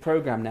deprecated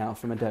program now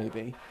from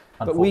Adobe.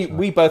 But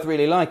we both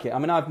really like it. I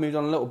mean, I've moved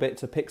on a little bit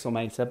to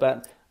Pixelmator,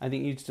 but I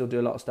think you still do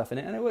a lot of stuff in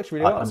it, and it works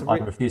really well.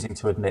 I'm refusing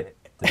to admit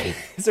that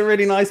it's a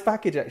really nice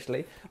package,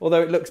 actually.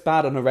 Although it looks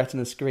bad on a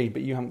Retina screen,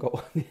 but you haven't got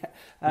one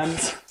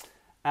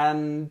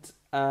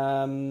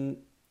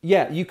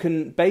yet. You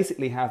can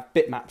basically have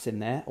bitmaps in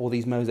there, or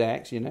these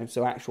mosaics,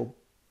 so actual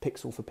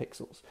pixel for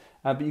pixels.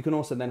 But you can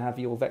also then have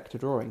your vector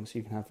drawings. So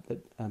you can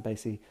have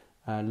basically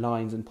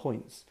lines and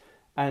points,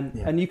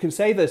 and you can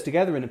save those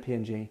together in a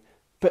PNG.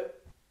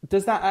 But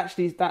does that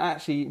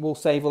actually will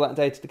save all that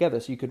data together,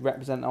 so you could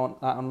represent that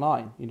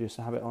online? You just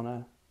have it on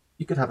a.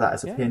 You could have that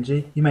as a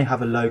PNG. You may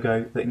have a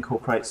logo that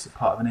incorporates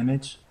part of an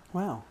image.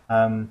 Wow.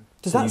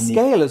 Does So that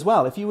scale as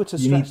well? If you were to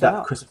you stretch need that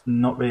out? crisp?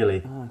 Not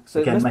really.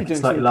 So Again, must be make it doing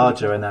slightly something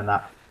larger, pretty and then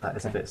that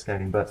is a bit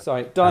scaling. But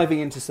sorry, diving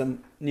into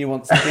some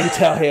nuanced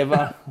detail here,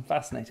 but I'm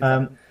fascinated.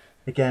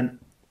 again,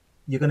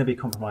 you're going to be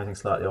compromising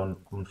slightly on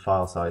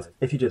file size.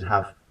 If you did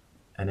have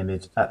an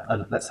image,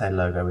 let's say a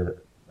logo with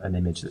an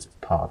image that's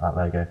part of that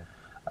logo,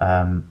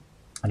 and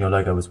your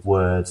logo was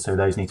Word, so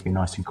those need to be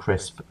nice and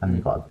crisp, and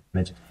you've got an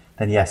image,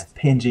 then yes,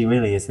 PNG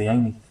really is the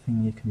only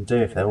thing you can do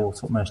if they're all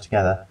sort of merged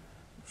together.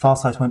 File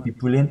size won't be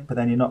brilliant, but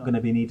then you're not going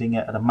to be needing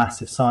it at a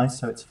massive size,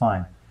 so it's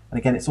fine. And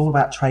again, it's all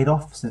about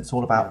trade-offs, and it's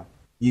all about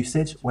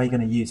usage, where you're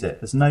going to use it.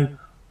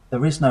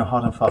 There is no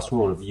hard and fast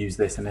rule of use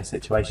this in this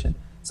situation.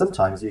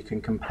 Sometimes you can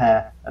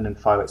compare, and then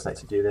Fireworks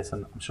lets you do this,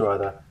 and I'm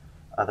sure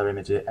other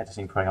image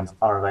editing programs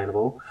are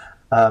available.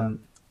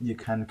 You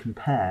can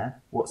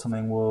compare what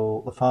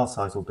the file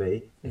size will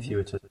be if you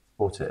were to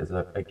export it as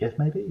a GIF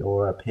maybe,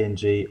 or a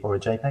PNG or a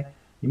JPEG.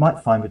 You might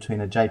find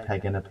between a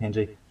JPEG and a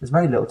PNG, there's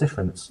very little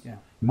difference. Yeah.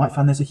 You might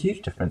find there's a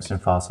huge difference in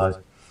file size.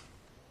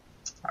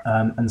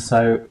 And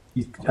so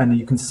you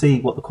can see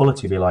what the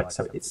quality will be like.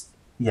 So it's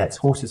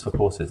horses for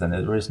courses, and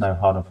there is no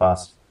hard and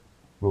fast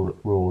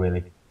rule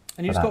really.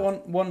 And you've just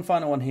got one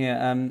final one here,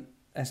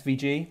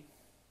 SVG.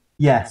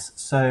 Yes,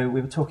 so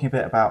we were talking a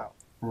bit about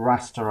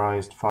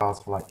rasterized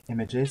files for like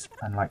images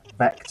and like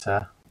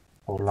vector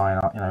or line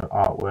art,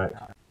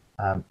 artwork,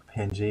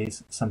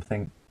 PNGs.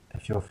 Something,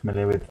 if you're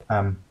familiar with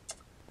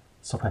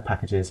software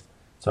packages,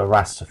 so a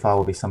raster file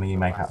will be something you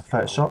make out of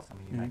Photoshop.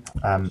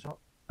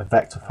 A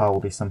vector file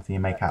will be something you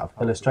make out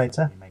of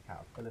Illustrator.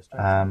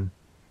 And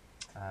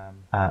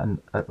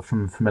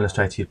from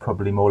Illustrator, you're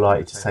probably more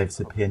likely to save it as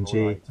a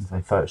PNG, and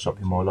from Photoshop,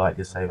 you're more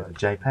likely to save it as a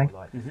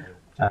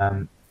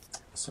JPEG.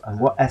 And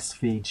what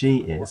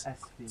SVG is,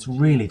 it's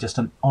really just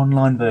an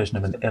online version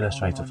of an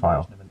Illustrator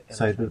file.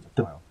 So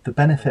the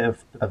benefit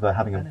of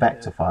having a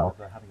vector file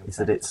is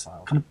that it's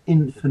kind of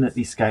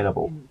infinitely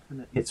scalable.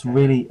 It's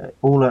really,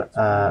 all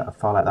a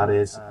file like that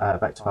is, a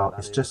vector file,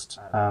 it's just,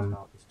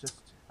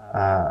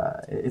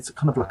 it's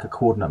kind of like a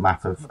coordinate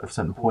map of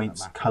certain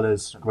points,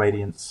 colours,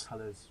 gradients,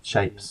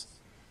 shapes.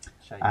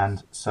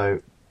 And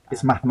so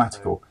it's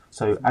mathematical.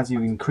 So as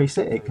you increase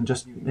it,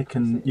 you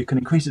can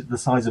increase it to the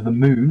size of the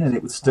moon, and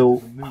it would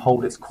still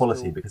hold its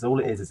quality, because all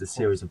it is a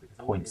series of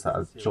points that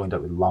are joined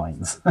up with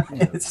lines.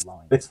 It's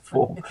this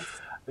form.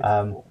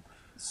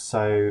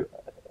 So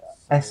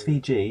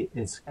SVG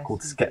is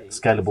called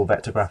Scalable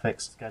Vector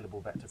Graphics.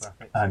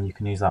 You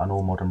can use that on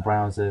all modern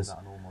browsers.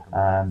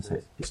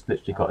 So it's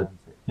literally got a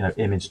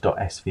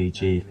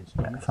image.svg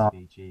file.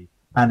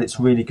 And it's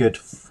really good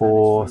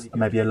for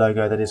maybe a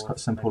logo that is quite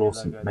simple, or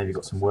maybe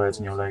got some words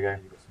in your logo.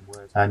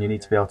 And you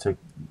need to be able to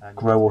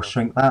grow or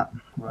shrink that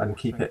and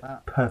keep it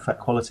perfect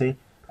quality.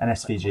 And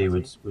SVG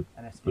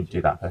would do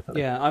that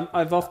perfectly. Yeah,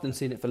 I've often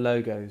seen it for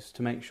logos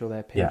to make sure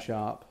they're pin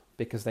sharp,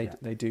 because they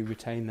do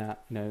retain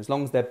that. As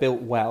long as they're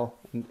built well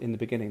in the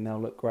beginning, they'll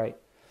look great.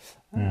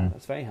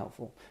 That's very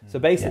helpful. So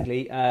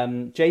basically,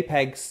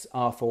 JPEGs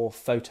are for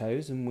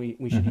photos, and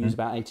we should use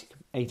about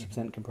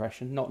 80%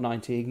 compression, not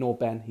 90. Ignore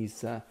Ben,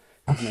 he's no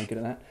good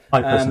at that.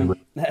 I personally would.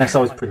 Unless I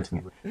was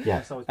printing it.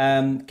 Yeah.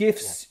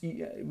 GIFs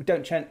we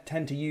don't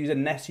tend to use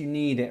unless you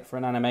need it for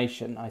an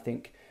animation, I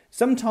think.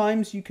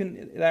 Sometimes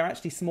they're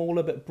actually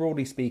smaller, but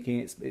broadly speaking,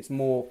 it's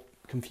more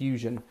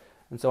confusion.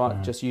 And so I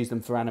just use them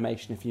for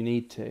animation if you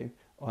need to.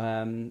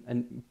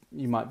 And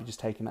you might be just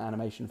taking that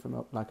animation from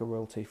a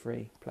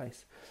royalty-free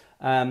place.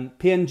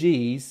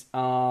 PNGs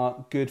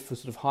are good for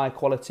sort of high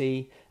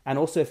quality, and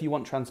also if you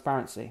want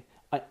transparency.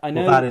 I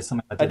know that is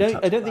something I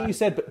don't think you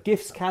said, but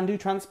GIFs can do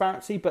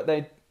transparency, but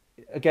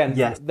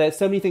there's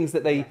so many things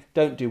that they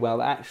don't do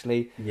well.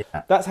 Actually,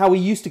 that's how we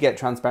used to get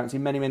transparency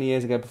many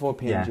years ago before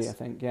PNG. I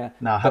think,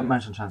 No, I haven't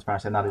mentioned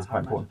transparency, and that is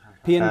quite important.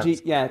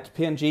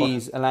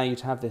 PNGs allow you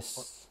to have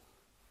this.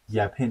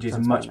 Yeah, PNGs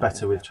are much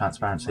better with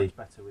transparency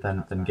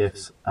than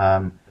GIFs.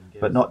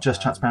 But not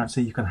just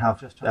transparency, you can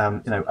have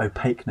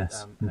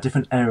opaqueness, and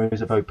different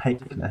areas of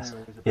opaqueness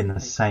in the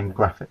same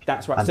graphic.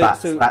 That's right.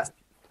 And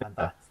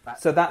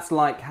so that's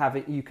like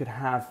you could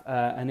have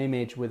an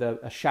image with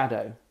a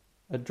shadow,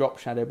 a drop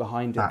shadow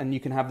behind it, and you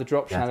can have the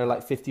drop shadow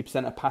like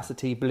 50%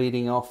 opacity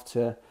bleeding off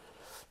to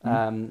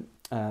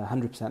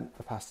 100%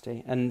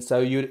 opacity, and so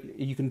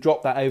you can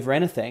drop that over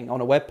anything on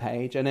a web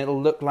page, and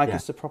it'll look like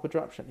it's a proper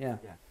drop shot.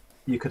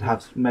 You could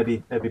have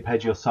maybe every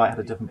page of your site had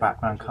a different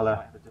background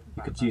color.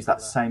 You could use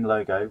that same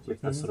logo with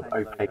the sort of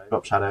opaque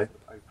drop shadow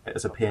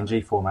as a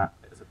PNG format.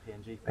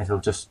 It'll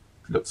just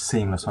look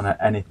seamless on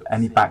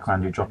any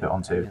background you drop it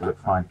onto. It'll look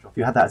fine. If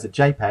you had that as a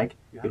JPEG,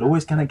 you're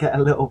always going to get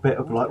a little bit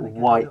of like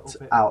white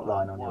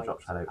outline on your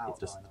drop shadow. It's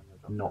just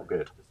not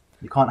good.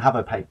 You can't have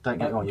a page. Don't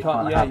get me wrong. You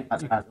can't have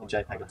transparency in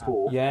JPEG at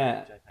all.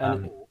 Yeah,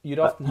 and you'd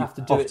often have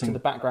to do it to the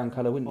background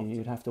color, wouldn't you?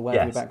 You'd have to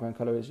whatever your background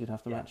color is, you'd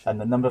have to match it. And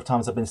the number of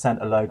times I've been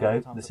sent a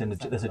logo that's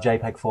there's a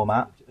JPEG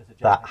format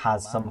that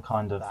has some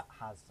kind of,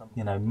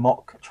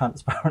 mock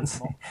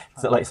transparency.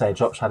 So, like say, a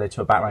drop shadow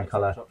to a background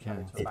color,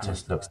 it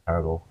just looks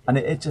terrible, and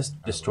it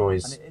just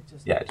destroys.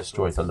 It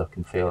destroys the look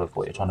and feel of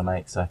what you're trying to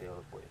make. So.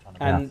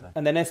 And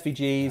then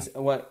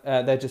SVGs,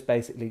 they're just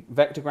basically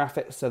vector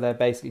graphics, so they're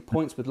basically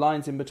points with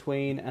lines in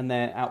between, and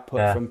they're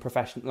output from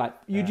professional. Like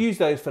you'd use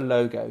those for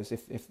logos,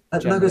 if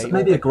logos,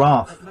 maybe a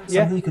graph,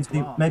 something you can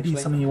do, maybe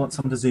something you want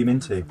someone to zoom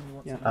into.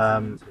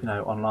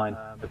 Online,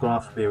 a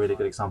graph would be a really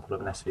good example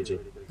of an SVG.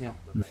 Yeah.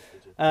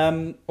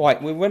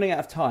 Right, we're running out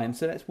of time,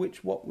 so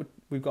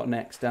we've got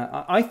next.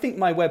 I think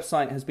my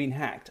website has been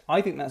hacked.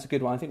 I think that's a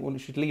good one. I think we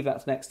should leave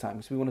that for next time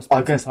because we want to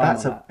spend some time on that. I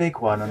guess that's a big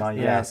one, and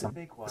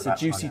it's a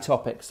juicy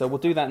topic, so we'll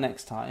do that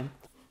next time.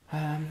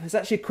 There's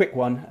actually a quick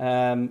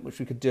one which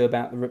we could do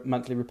about the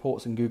monthly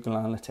reports in Google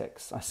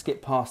Analytics. I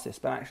skipped past this,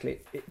 but actually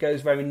it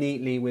goes very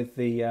neatly with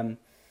the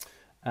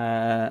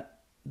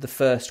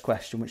first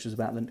question, which was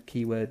about the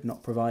keyword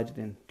not provided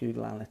in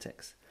Google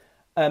Analytics.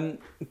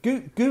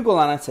 Google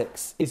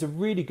Analytics is a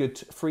really good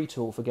free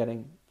tool for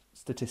getting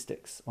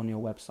statistics on your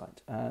website.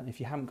 If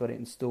you haven't got it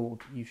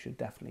installed, you should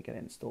definitely get it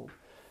installed.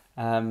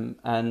 I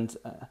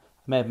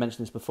may have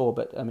mentioned this before,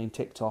 but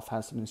TikTok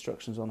has some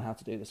instructions on how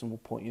to do this and will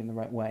point you in the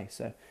right way.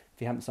 So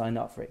if you haven't signed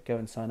up for it, go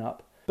and sign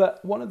up.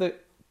 But one of the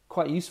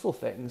quite useful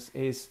things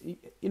is,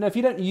 if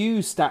you don't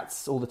use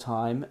stats all the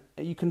time,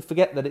 you can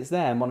forget that it's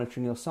there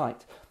monitoring your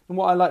site. And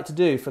what I like to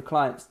do for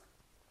clients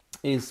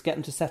is get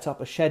them to set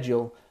up a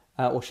schedule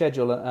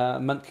a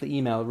monthly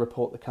email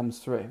report that comes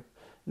through.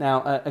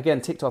 Now,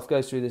 again, TikTok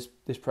goes through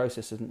this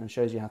process and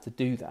shows you how to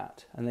do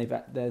that. And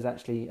there's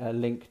actually a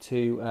link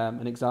to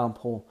an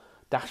example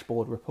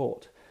dashboard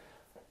report.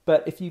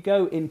 But if you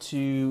go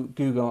into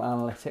Google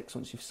Analytics,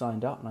 once you've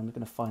signed up, and I'm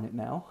going to find it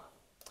now.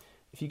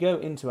 If you go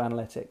into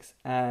Analytics,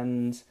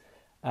 and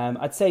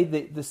I'd say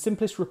the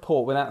simplest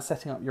report without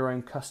setting up your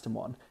own custom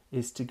one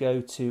is to go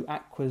to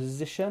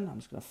Acquisition. I'm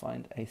just going to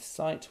find a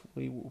site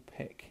we'll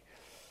pick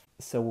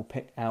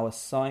our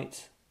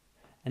site.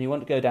 And you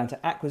want to go down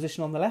to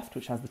Acquisition on the left,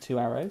 which has the two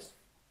arrows.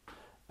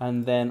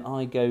 And then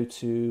I go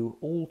to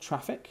All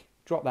Traffic,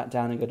 drop that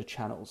down and go to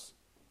Channels.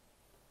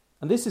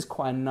 And this is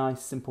quite a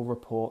nice, simple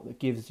report that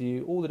gives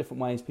you all the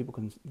different ways people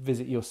can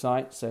visit your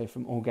site. So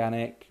from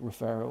organic,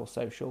 referral,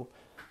 social,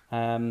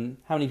 how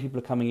many people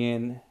are coming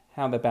in,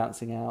 how they're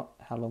bouncing out,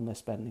 how long they're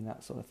spending,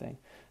 that sort of thing.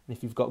 And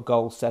if you've got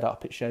goals set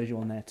up, it shows you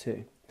on there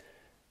too.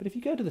 But if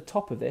you go to the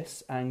top of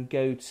this and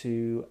go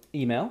to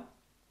email,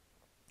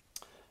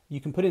 you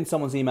can put in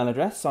someone's email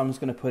address. So I'm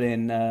just going to put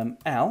in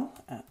Al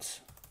at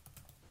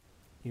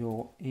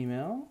your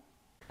email.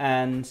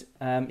 And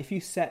if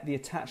you set the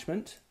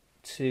attachment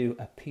to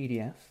a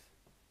PDF,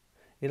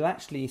 it'll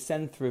actually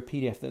send through a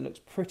PDF that looks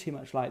pretty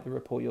much like the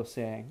report you're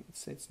seeing.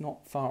 It's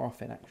not far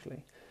off it,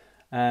 actually.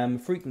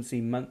 Frequency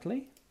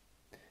monthly.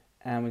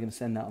 And we're going to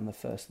send that on the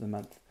first of the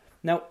month.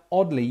 Now,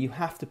 oddly, you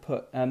have to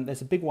put,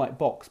 there's a big white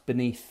box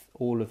beneath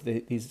all of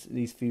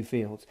these few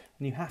fields,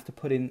 and you have to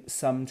put in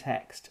some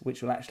text,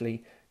 which will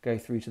actually go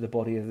through to the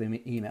body of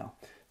the email.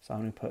 So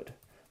I'm going to put,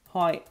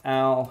 "Hi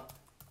Al,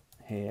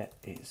 here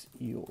is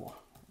your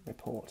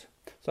report."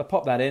 So I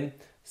pop that in,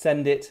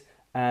 send it,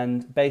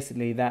 and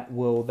basically that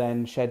will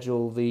then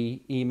schedule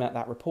the email,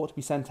 that report to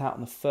be sent out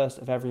on the first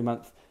of every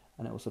month,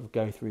 and it will sort of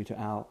go through to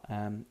Al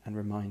and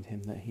remind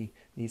him that he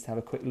needs to have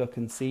a quick look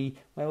and see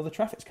where all the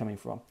traffic's coming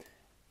from.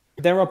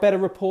 There are better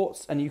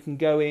reports, and you can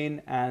go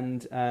in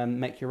and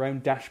make your own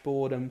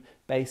dashboard and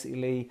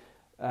basically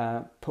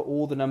put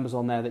all the numbers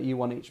on there that you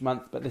want each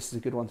month, but this is a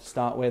good one to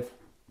start with.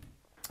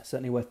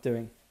 Certainly worth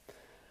doing.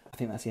 I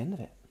think that's the end of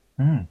it.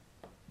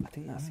 I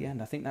think that's the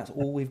end. I think that's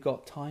all we've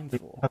got time for.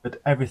 We've covered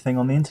everything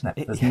on the internet.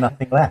 There's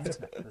nothing left.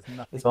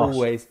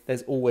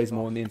 There's always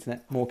more on the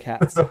internet, more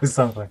cats. There's always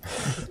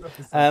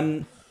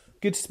something.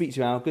 Good to speak to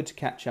you, Al. Good to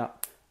catch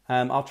up.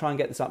 I'll try and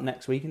get this up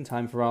next week in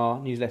time for our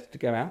newsletter to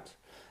go out.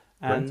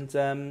 And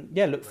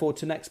look forward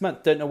to next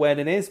month. Don't know when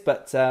it is,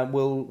 but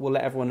we'll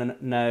let everyone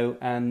know,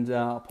 and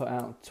I'll put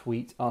out a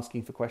tweet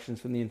asking for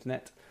questions from the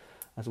internet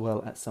as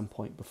well at some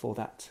point before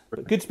that.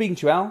 But good speaking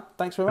to you, Al.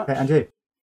 Thanks very much. Okay, and you.